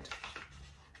suffered.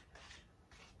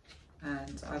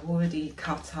 And I've already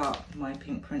cut up my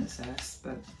pink princess,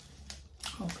 but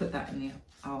I'll put that in the,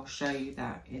 I'll show you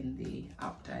that in the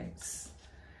updates.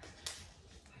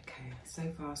 Okay,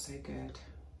 so far so good.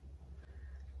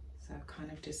 So I've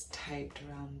kind of just taped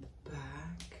around the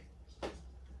back.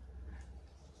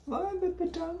 Oh, the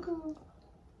peduncle.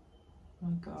 Oh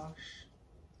my gosh,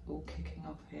 all kicking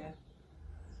off here.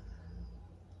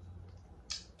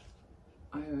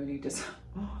 I really just,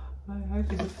 oh, I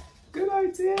hope it's a good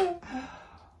idea.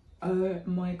 Oh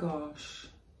my gosh,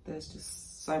 there's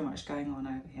just so much going on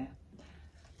over here.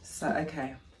 So,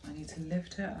 okay, I need to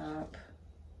lift it up,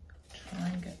 try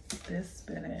and get this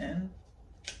bit in.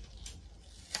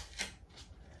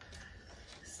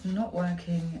 It's not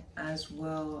working as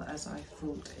well as I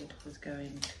thought it was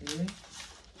going to.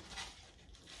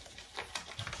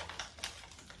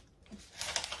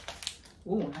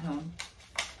 Oh, hang on.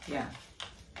 Yeah,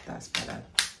 that's better.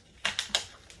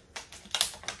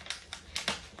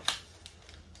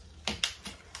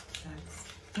 That's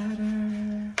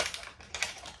better.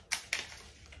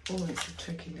 Oh, it's a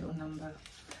tricky little number.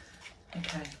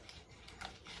 Okay.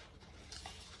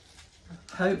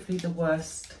 Hopefully the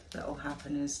worst that will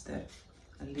happen is that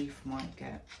a leaf might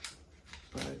get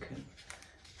broken.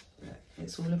 But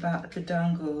it's all about the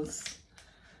peduncles.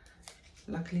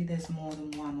 Luckily there's more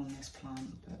than one on this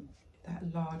plant, but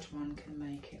that large one can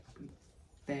make it. I'll be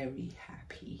very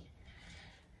happy.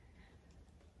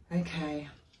 Okay,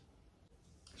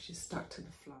 she's stuck to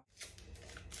the floor.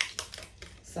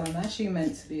 So I'm actually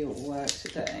meant to be at work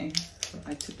today, but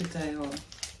I took a day off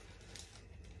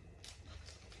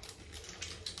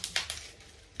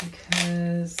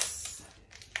because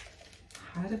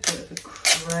I had a bit of a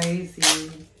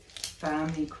crazy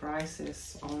family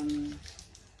crisis on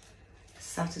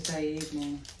Saturday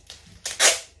evening.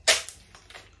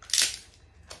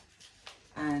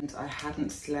 And I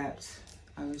hadn't slept.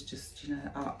 I was just, you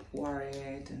know, up,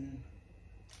 worried, and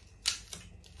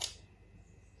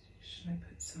should I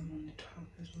put some on the top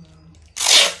as well?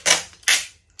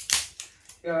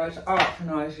 Yeah, I was up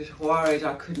and I was just worried.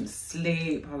 I couldn't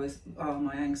sleep.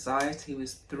 My anxiety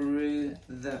was through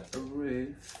the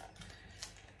roof.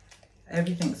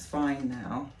 Everything's fine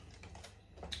now,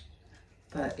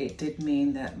 but it did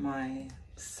mean that my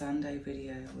Sunday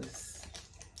video was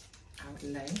out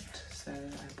late, so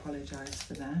I apologise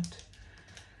for that.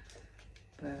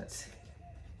 But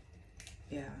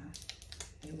yeah,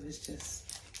 it was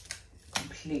just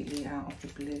completely out of the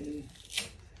blue.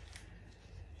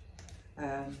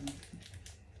 And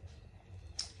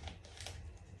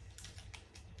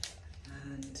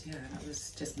yeah, that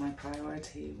was just my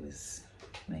priority, was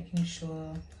making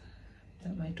sure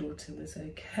that my daughter was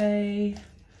okay,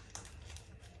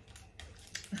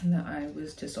 and that I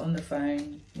was just on the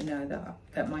phone, you know,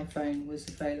 that my phone was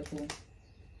available.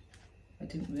 I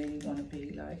didn't really want to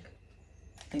be like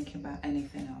thinking about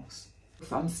anything else.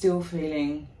 If I'm still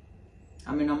feeling,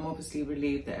 I mean, I'm obviously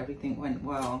relieved that everything went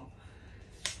well,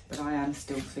 but I am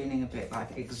still feeling a bit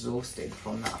like exhausted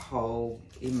from that whole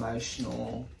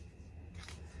emotional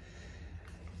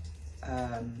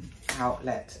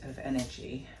outlet of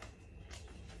energy.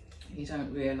 You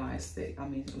don't realise that, I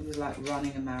mean, it was like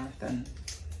running a marathon.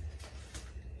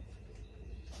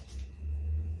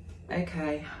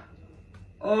 Okay.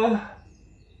 Oh, I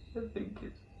think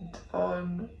it's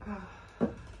done.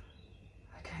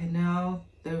 Okay, now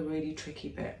the really tricky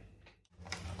bit.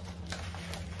 So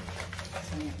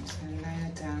I'm just going to lay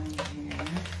her down here.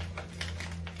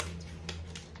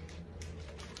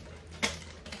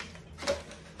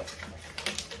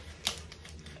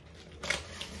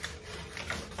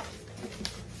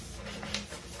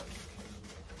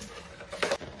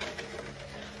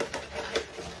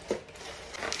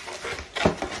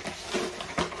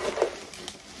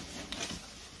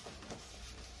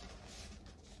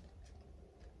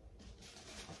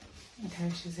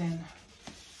 Okay, she's in.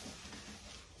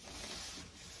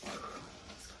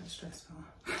 It's quite stressful.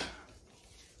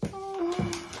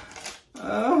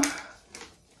 Oh.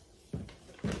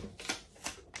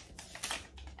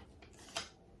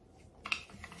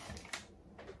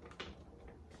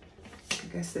 I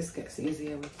guess this gets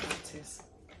easier with practice.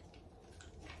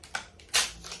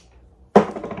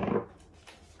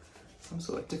 Some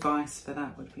sort of device for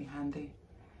that would be handy,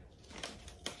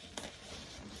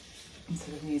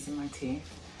 instead of using my teeth.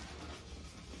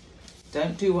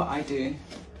 Don't do what I do.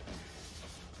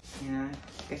 You know,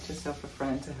 get yourself a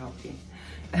friend to help you.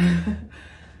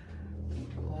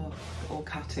 or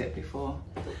cut it before.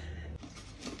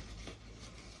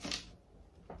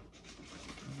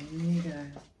 There you go.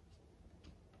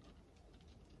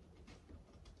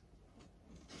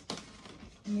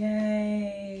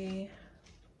 Yay!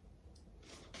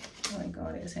 Oh my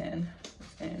god, it's in.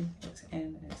 It's in. It's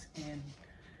in. It's in.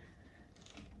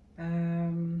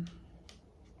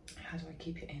 How do I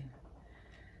keep it in?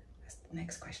 That's the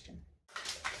next question.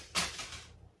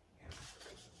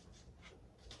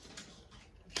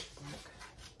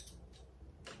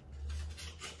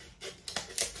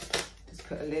 Just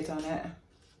put a lid on it.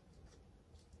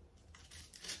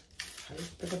 Hope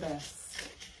for the best.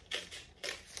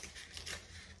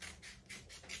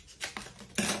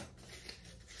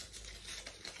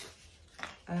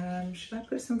 Should I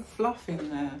put some fluff in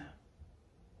there?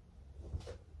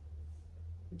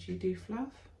 Would you do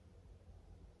fluff?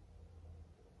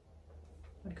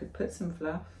 I could put some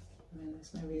fluff. I mean,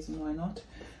 there's no reason why not.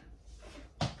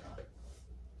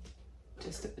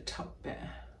 Just at the top bit.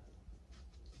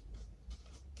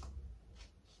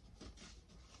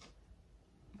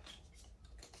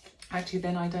 Actually,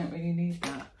 then I don't really need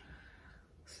that.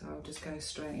 So I'll just go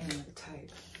straight in with the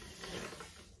tape.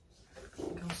 I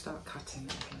think I'll start cutting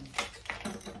it again.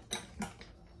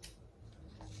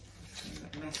 It's a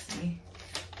bit messy.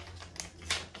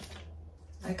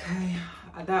 Okay,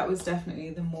 that was definitely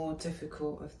the more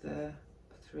difficult of the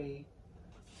three.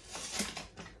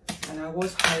 And I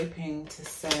was hoping to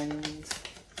send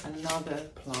another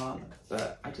plant,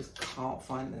 but I just can't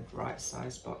find the right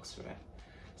size box for it.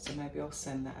 So maybe I'll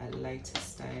send that at a later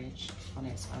stage on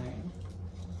its own.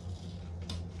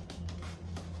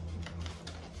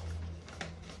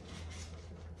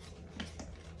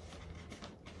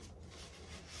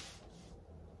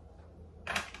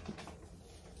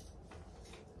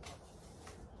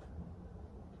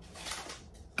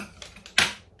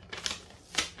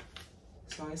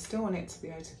 So I still want it to be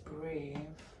able to breathe.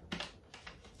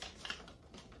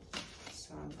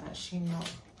 So I'm actually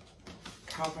not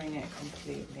covering it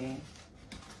completely.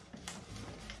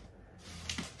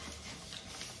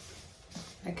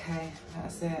 Okay,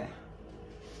 that's it.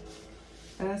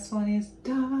 First one is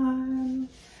done.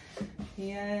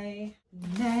 Yay.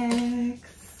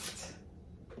 Next.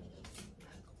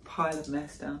 Pile of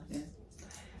mess down here.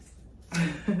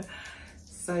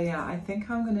 So yeah, I think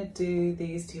I'm gonna do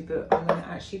these two, but I'm gonna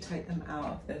actually take them out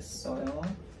of this soil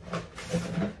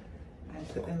and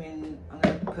put them in. I'm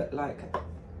gonna put like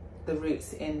the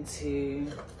roots into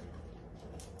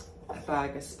a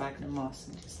bag of sphagnum moss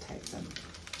and just take them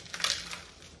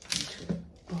into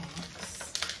a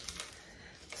box.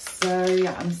 So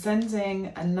yeah, I'm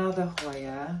sending another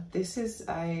Hoya. This is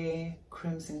a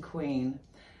Crimson Queen,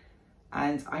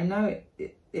 and I know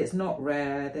it's not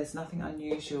rare, there's nothing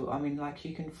unusual. I mean, like,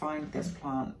 you can find this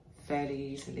plant fairly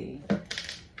easily,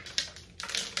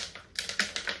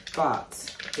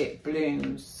 but it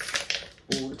blooms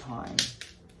all the time.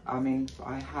 I mean,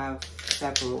 I have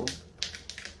several,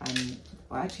 and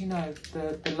well, actually no,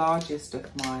 the largest of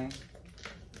my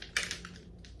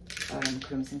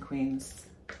Crimson Queens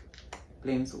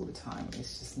blooms all the time.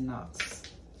 It's just nuts.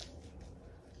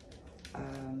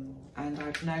 And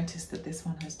I've noticed that this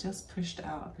one has just pushed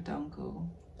out a peduncle.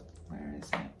 Where is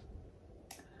it?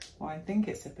 Well, I think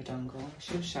it's a peduncle. I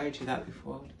should have showed you that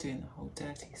before doing the whole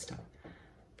dirty stuff.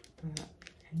 But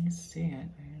can you see it?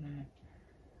 I don't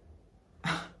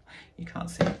know. You can't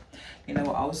see it. You know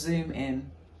what? I'll zoom in.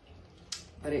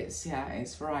 But it's, yeah,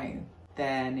 it's right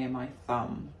there near my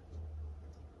thumb.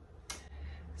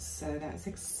 So that's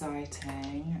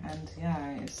exciting. And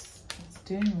yeah, it's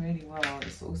doing really well.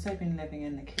 It's also been living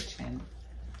in the kitchen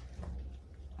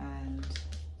and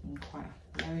in quite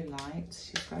low light.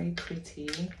 She's very pretty.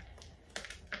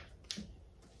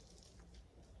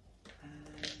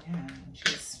 And yeah,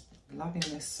 she's loving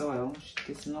this soil.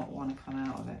 She does not want to come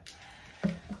out of it.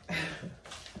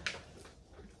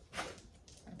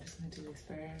 I'm just going to do this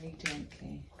very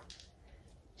gently.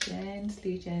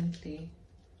 Gently, gently.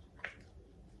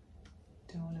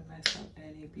 Don't want to mess up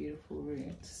any beautiful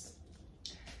roots.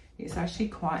 It's actually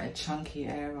quite a chunky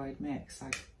aeroid mix.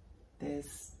 Like,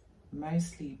 there's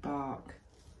mostly bark,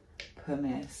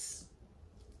 pumice,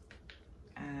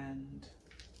 and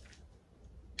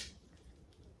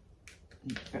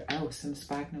some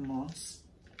sphagnum moss,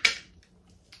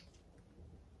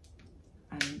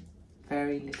 and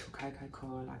very little cocoa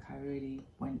coir. Like, I really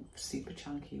went super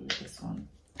chunky with this one.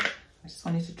 I just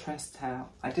wanted to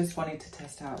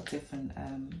test out different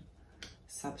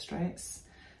substrates.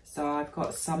 So I've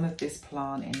got some of this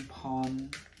plant in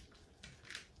pond.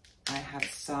 I have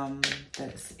some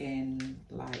that's in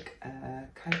like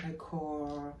cocoa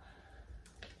coir,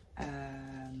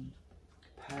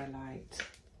 perlite,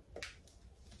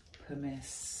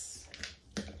 pumice,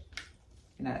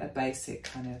 you know, a basic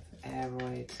kind of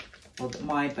aeroid, or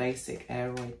my basic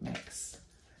aeroid mix.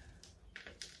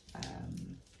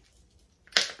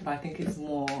 But I think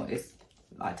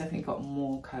I definitely got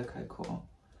more cocoa coir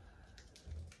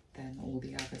than all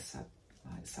the other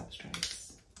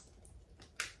substrates.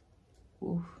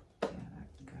 Ooh, yeah, that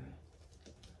can go.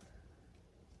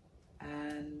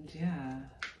 And yeah,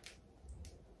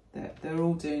 they're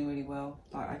all doing really well,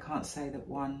 but I can't say that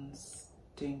one's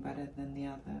doing better than the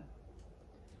other,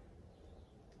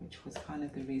 which was kind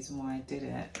of the reason why I did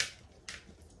it.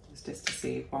 It was just to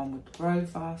see if one would grow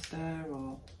faster,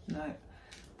 or no,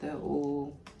 they're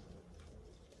all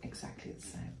exactly the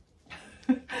same.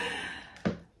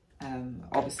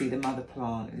 Obviously the mother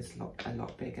plant is a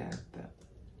lot bigger, but,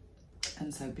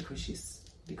 and so because she's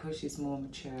more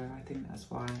mature, I think that's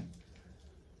why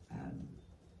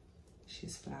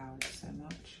she's flowered so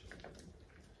much.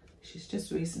 She's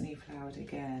just recently flowered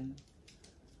again.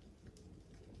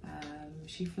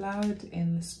 She flowered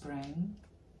in the spring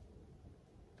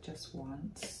just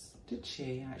once. Did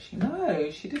she actually?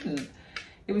 No, she didn't.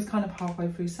 It was kind of halfway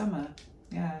through summer.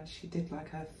 Yeah, she did like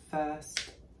her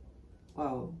first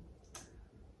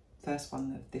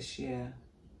one of this year.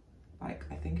 Like,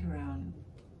 I think around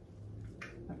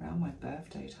my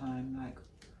birthday time, like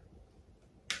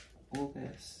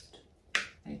August,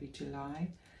 maybe July.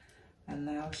 And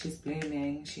now she's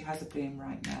blooming. She has a bloom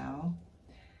right now.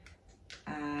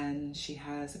 And she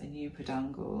has a new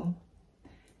peduncle.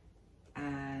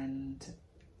 And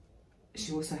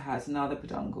she also has another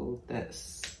peduncle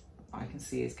that's, I can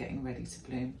see, is getting ready to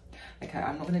bloom. Okay,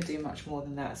 I'm not going to do much more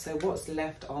than that. So what's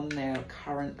left on there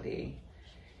currently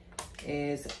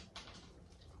is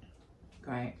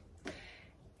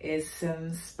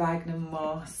some sphagnum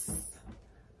moss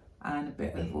and a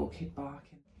bit of orchid bark.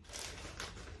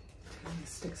 I'm going to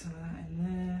stick some of that in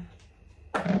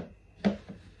there. Put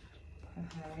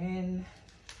her in.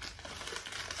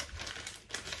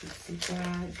 juicy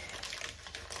bag.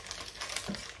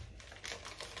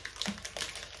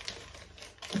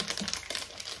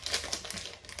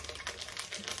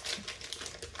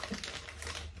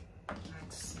 Add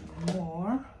some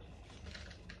more.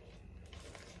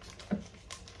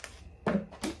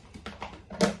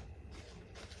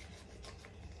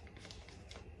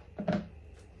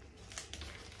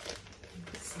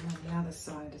 Some on the other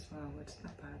side as well. Where does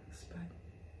that bag? This bag.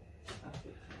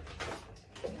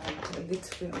 And a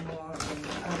little bit more on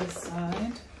the other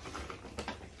side.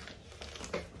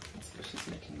 That's what she's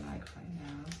looking like right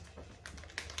now.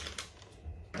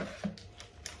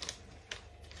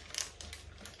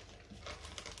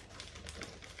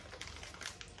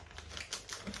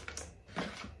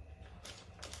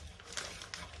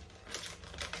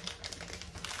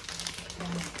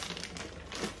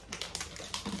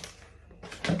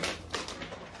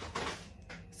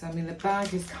 So I mean the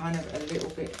bag is kind of a little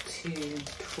bit too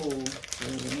full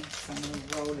really, so I'm going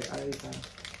to roll it over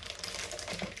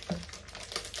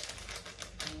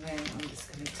and then I'm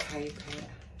just going to tape it.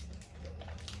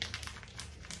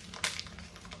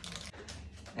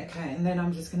 Okay, and then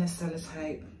I'm just going to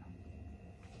sellotape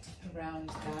around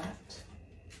that.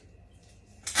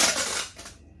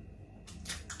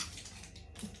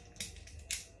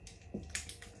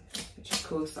 Which of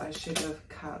course I should have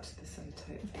cut the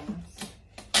sellotape first.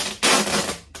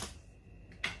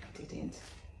 Didn't.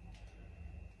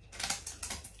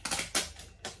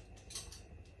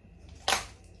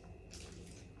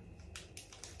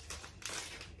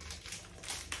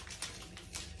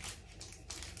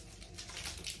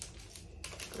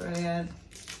 Brilliant.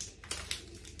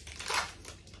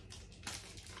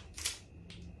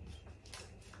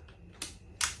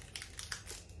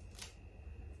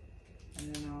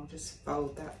 And then I'll just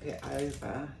fold that bit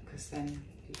over because then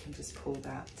you can just pull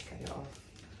that to get it off.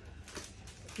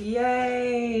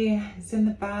 Yay! It's in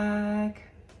the bag.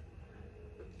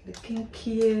 Looking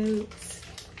cute.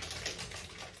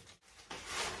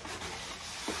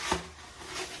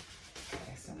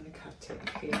 Okay, so I'm going to cut it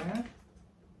here.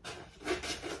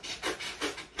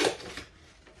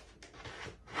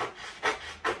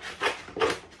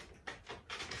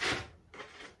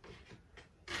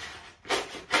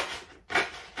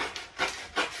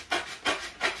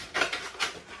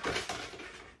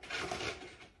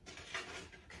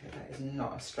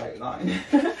 Not a straight line.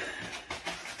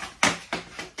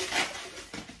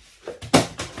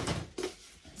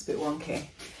 It's a bit wonky.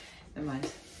 Never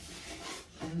mind.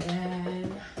 And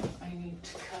then I need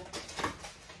to cut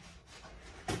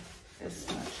this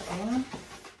much on.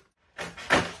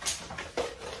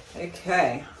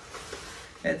 Okay,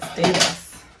 let's do this.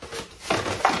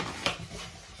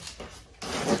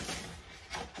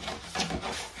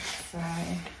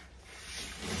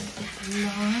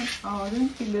 Oh,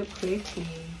 don't you look pretty?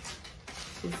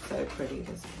 She's so pretty,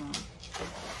 this one.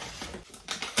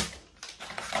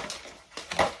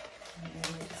 And then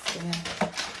we're just gonna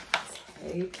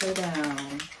tape her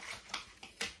down.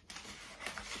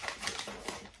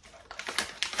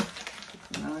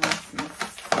 Nice and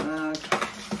snug.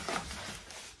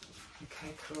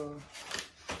 Okay, cool.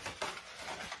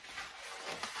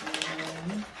 And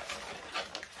then,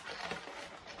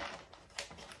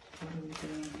 what are we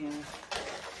doing here?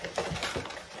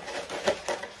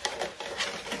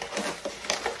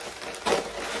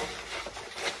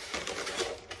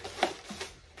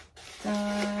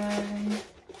 Done.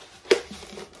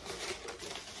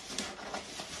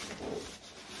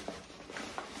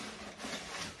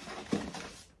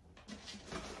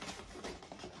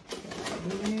 A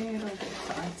little bit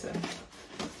tighter.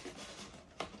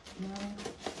 No.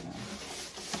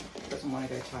 Doesn't want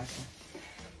to go tighter.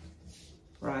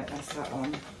 Right, that's that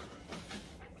on.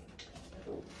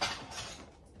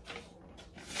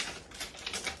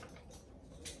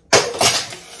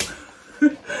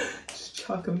 Just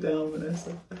chuck them down,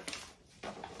 Vanessa.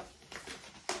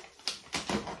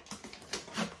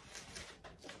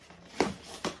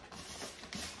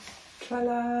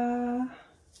 Ta-da!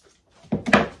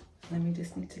 Then we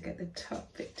just need to get the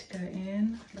top bit to go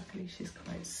in. Luckily she's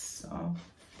quite soft.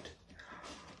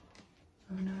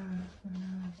 Oh no, oh no,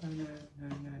 oh no, no,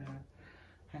 no, no.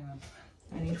 Hang on,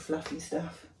 I need fluffy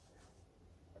stuff.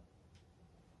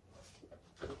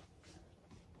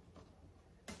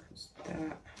 Because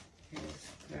that is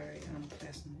very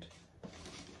unpleasant.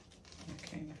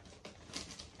 Okay.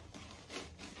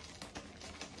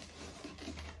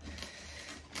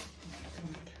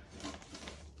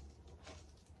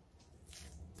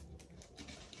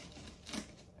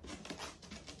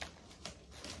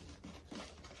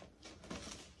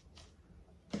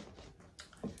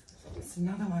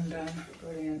 Another one done.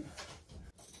 Brilliant.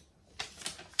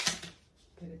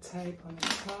 Bit of tape on the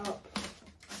top.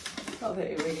 Not that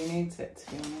it really needs it,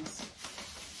 to be honest,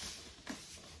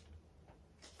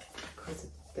 because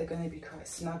they're going to be quite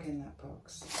snug in that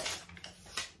box.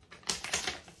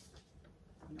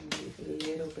 I'm going to leave a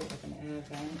little bit of an air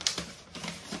vent.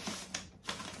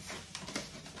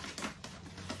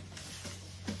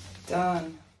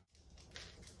 Done.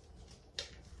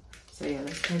 So yeah,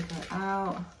 let's take that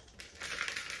out.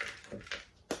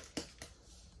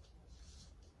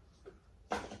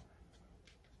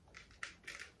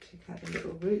 Check out the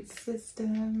little root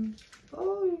system.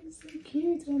 Oh, it's so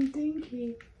cute and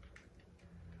dinky.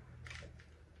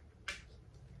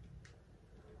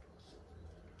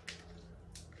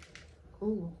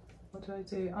 Oh, what do I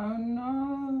do? Oh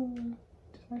no!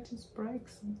 Did I just break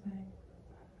something?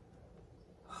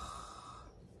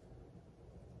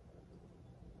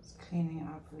 Just cleaning it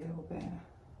up a little bit.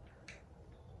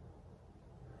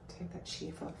 Take that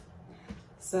sheath off.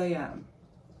 So yeah,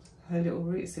 her little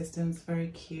root system's very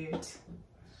cute.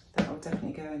 That will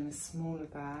definitely go in the smaller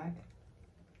bag.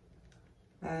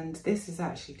 And this is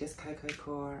actually just cocoa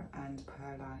core and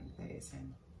perlite that is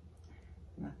in.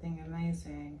 Nothing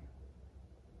amazing.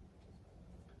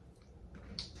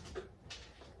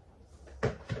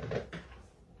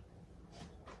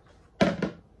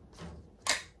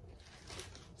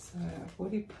 So I've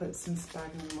already put some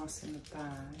sphagnum moss in the bag.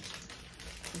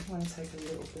 I just want to take a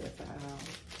little bit of it out.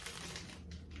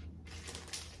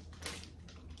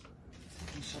 So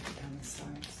I can shove it down the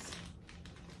sides.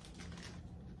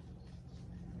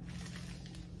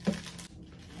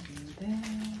 In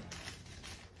there.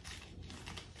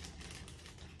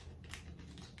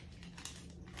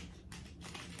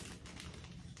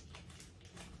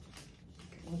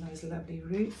 Get all those lovely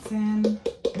roots in.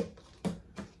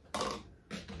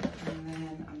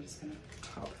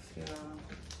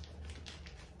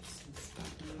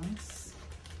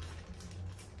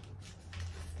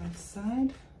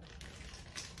 Side.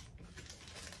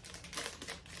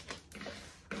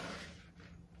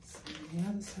 Some on the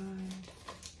other side.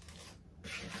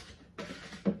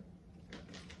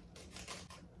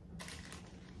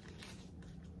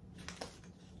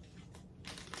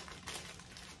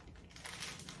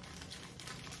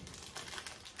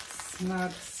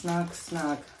 Snug, snug,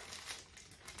 snug.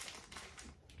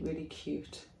 Really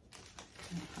cute.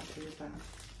 I'm happy with that.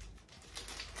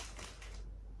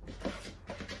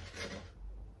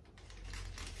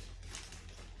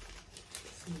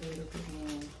 A little bit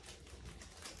more.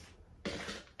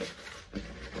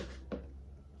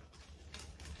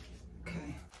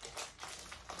 Okay.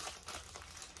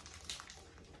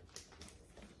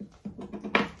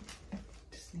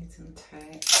 Just need some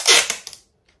tape.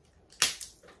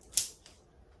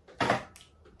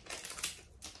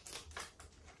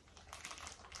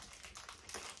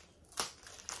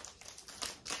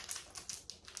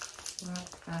 Wrap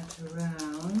that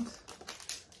around.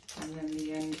 And then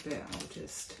the end bit I'll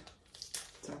just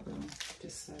double,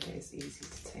 just so that it's easy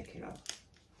to take it off.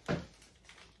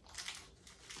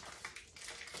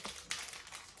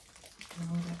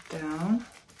 Roll that down.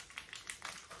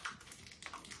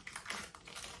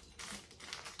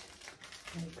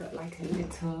 And you've got like a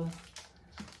little,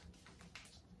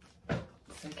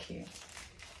 so cute.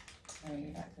 I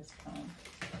really like this plant.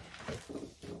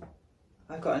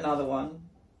 I've got another one.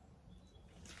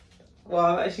 Well,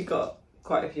 I've actually got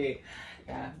quite a few.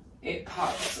 Yeah, it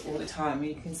pups all the time.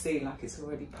 You can see like it's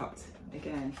already pupped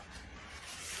again.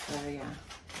 So yeah,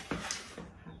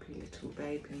 happy little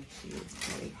baby. She is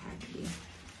very happy.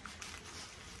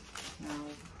 Now,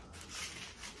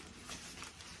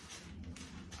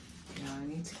 yeah, I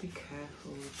need to be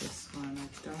careful with this one. I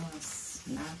don't want to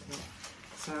snap it.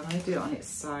 So I'm going to do it on its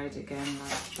side again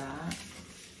like that.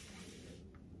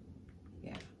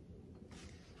 Yeah.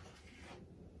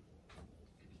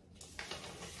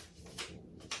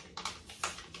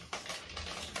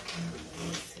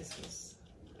 Scissors.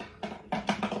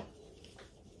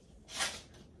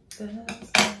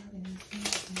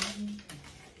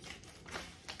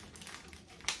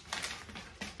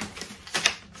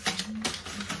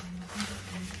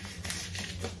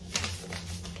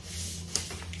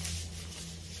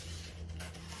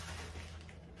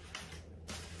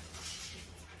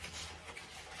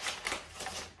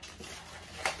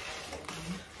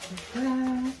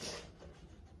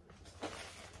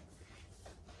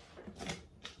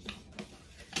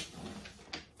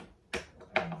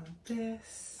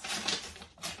 This.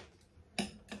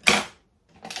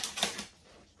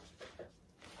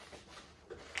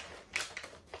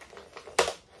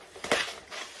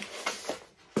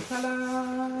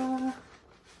 Ta-da!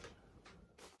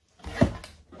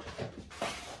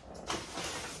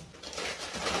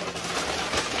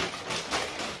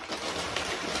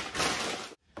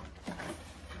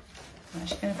 I'm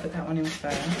actually going to put that one in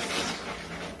first.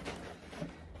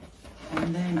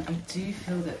 And then I do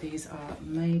feel that these are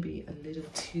maybe a little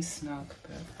too snug,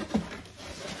 but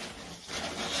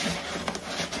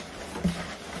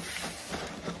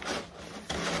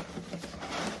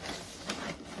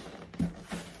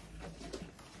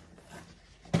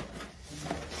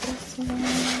this one.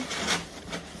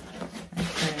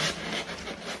 Okay.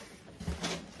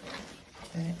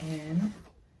 Put it in.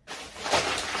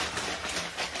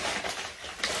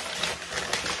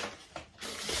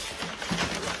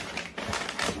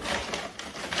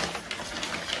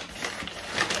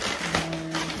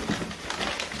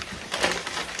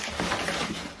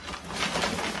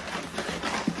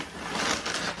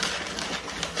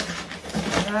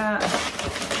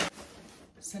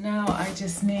 So now I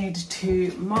just need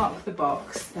to mark the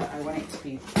box that I want it to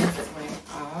be this way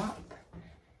up,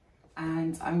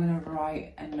 and I'm going to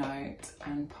write a note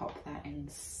and pop that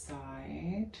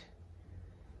inside,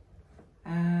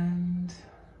 and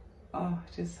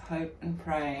just hope and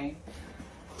pray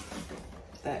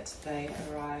that they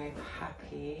arrive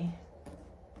happy.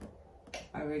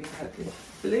 I really hope it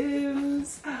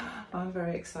blooms. I'm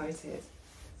very excited.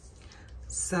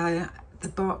 So the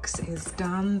box is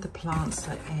done, the plants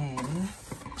are in,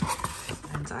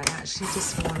 and I actually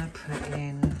just want to put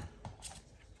in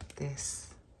this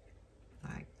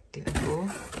like little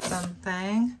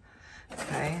something.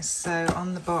 Okay, so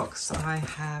on the box I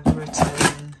have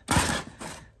written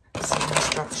some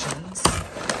instructions.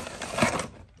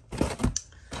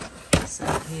 So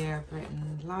here I've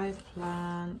written live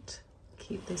plant,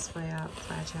 keep this way up,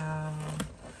 fragile.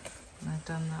 And I've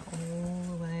done that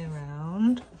all the way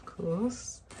around, of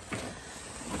course.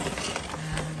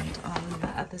 And on the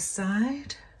other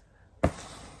side.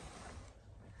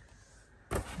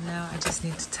 Now I just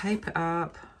need to tape it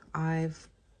up. I've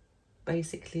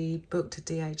basically booked a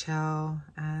DHL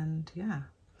and yeah,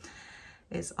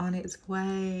 it's on its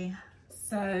way.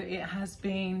 So it has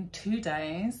been 2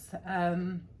 days.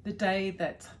 The day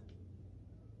that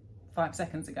 5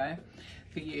 seconds ago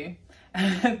for you,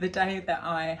 the day that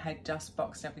I had just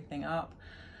boxed everything up,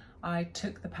 I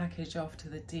took the package off to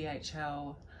the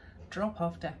DHL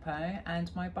drop-off depot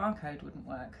and my barcode wouldn't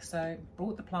work. So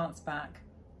brought the plants back,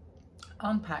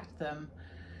 unpacked them.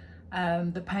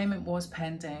 The payment was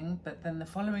pending, but then the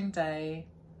following day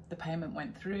the payment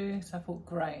went through. So I thought,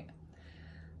 great,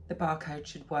 the barcode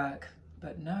should work,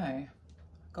 but no.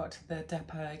 Got to the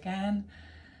depot again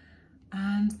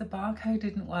and the barcode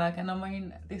didn't work. And I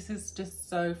mean, this is just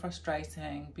so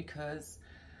frustrating because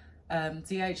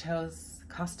DHL's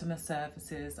customer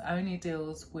services only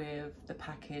deals with the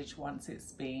package once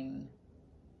it's been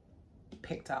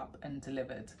picked up and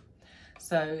delivered.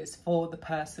 So it's for the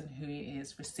person who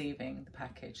is receiving the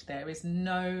package. There is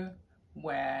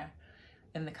nowhere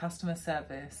in the customer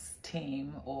service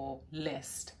team or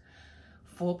list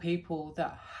for people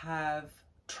that have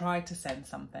tried to send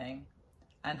something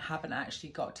and haven't actually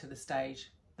got to the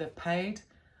stage. They've paid,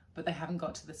 but they haven't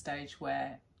got to the stage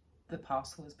where the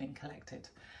parcel has been collected.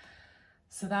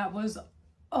 So that was,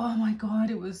 oh my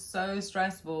God, it was so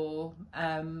stressful.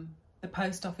 The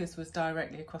post office was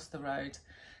directly across the road.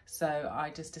 So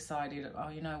I just decided, oh,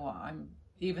 you know what,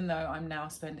 even though I'm now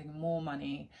spending more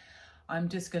money, I'm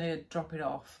just gonna drop it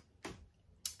off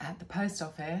at the post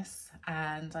office.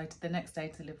 And I did the next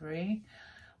day delivery.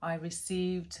 I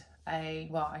received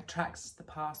I tracked the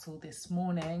parcel this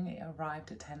morning. It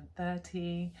arrived at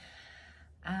 10:30.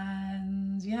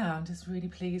 And yeah, I'm just really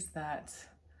pleased that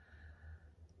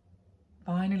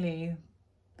finally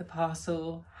the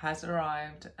parcel has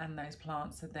arrived and those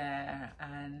plants are there,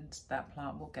 and that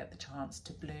plant will get the chance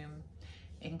to bloom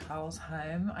in Carl's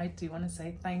home. I do want to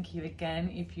say thank you again.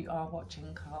 If you are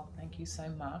watching, Carl, thank you so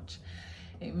much.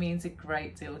 It means a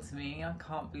great deal to me. I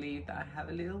can't believe that I have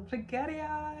a little spaghetti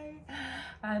eye.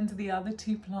 And the other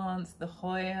two plants, the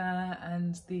Hoya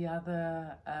and the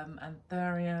other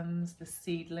anthuriums, the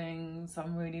seedlings,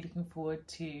 I'm really looking forward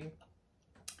to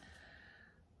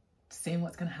seeing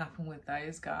what's going to happen with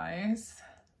those guys.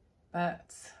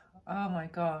 But oh my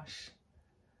gosh,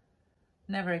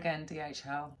 never again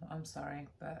DHL. I'm sorry,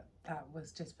 but that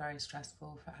was just very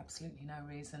stressful for absolutely no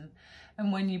reason.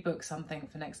 And when you book something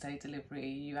for next day delivery,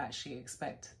 you actually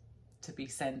expect to be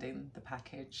sending the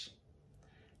package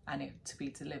and it to be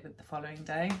delivered the following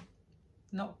day.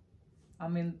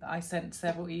 I sent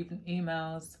several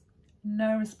emails,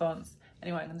 no response.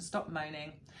 Anyway, I'm going to stop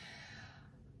moaning.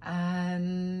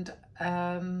 And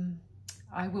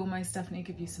I will most definitely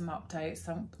give you some updates.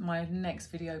 My next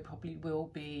video probably will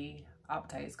be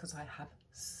updates because I have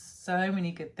so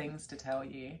many good things to tell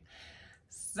you.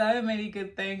 So many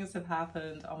good things have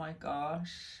happened, oh my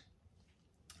gosh.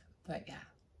 But yeah,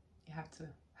 you have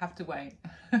to wait.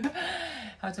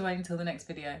 Have to wait until the next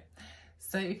video.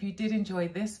 So if you did enjoy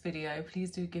this video,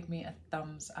 please do give me a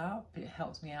thumbs up. It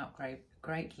helps me out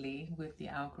greatly with the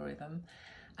algorithm.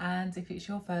 And if it's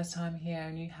your first time here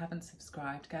and you haven't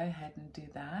subscribed, go ahead and do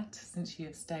that. Since you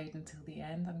have stayed until the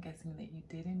end, I'm guessing that you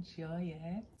did enjoy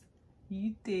it.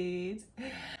 You did.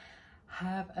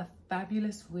 Have a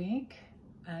fabulous week,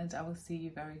 and I will see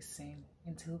you very soon.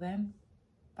 Until then,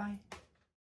 bye.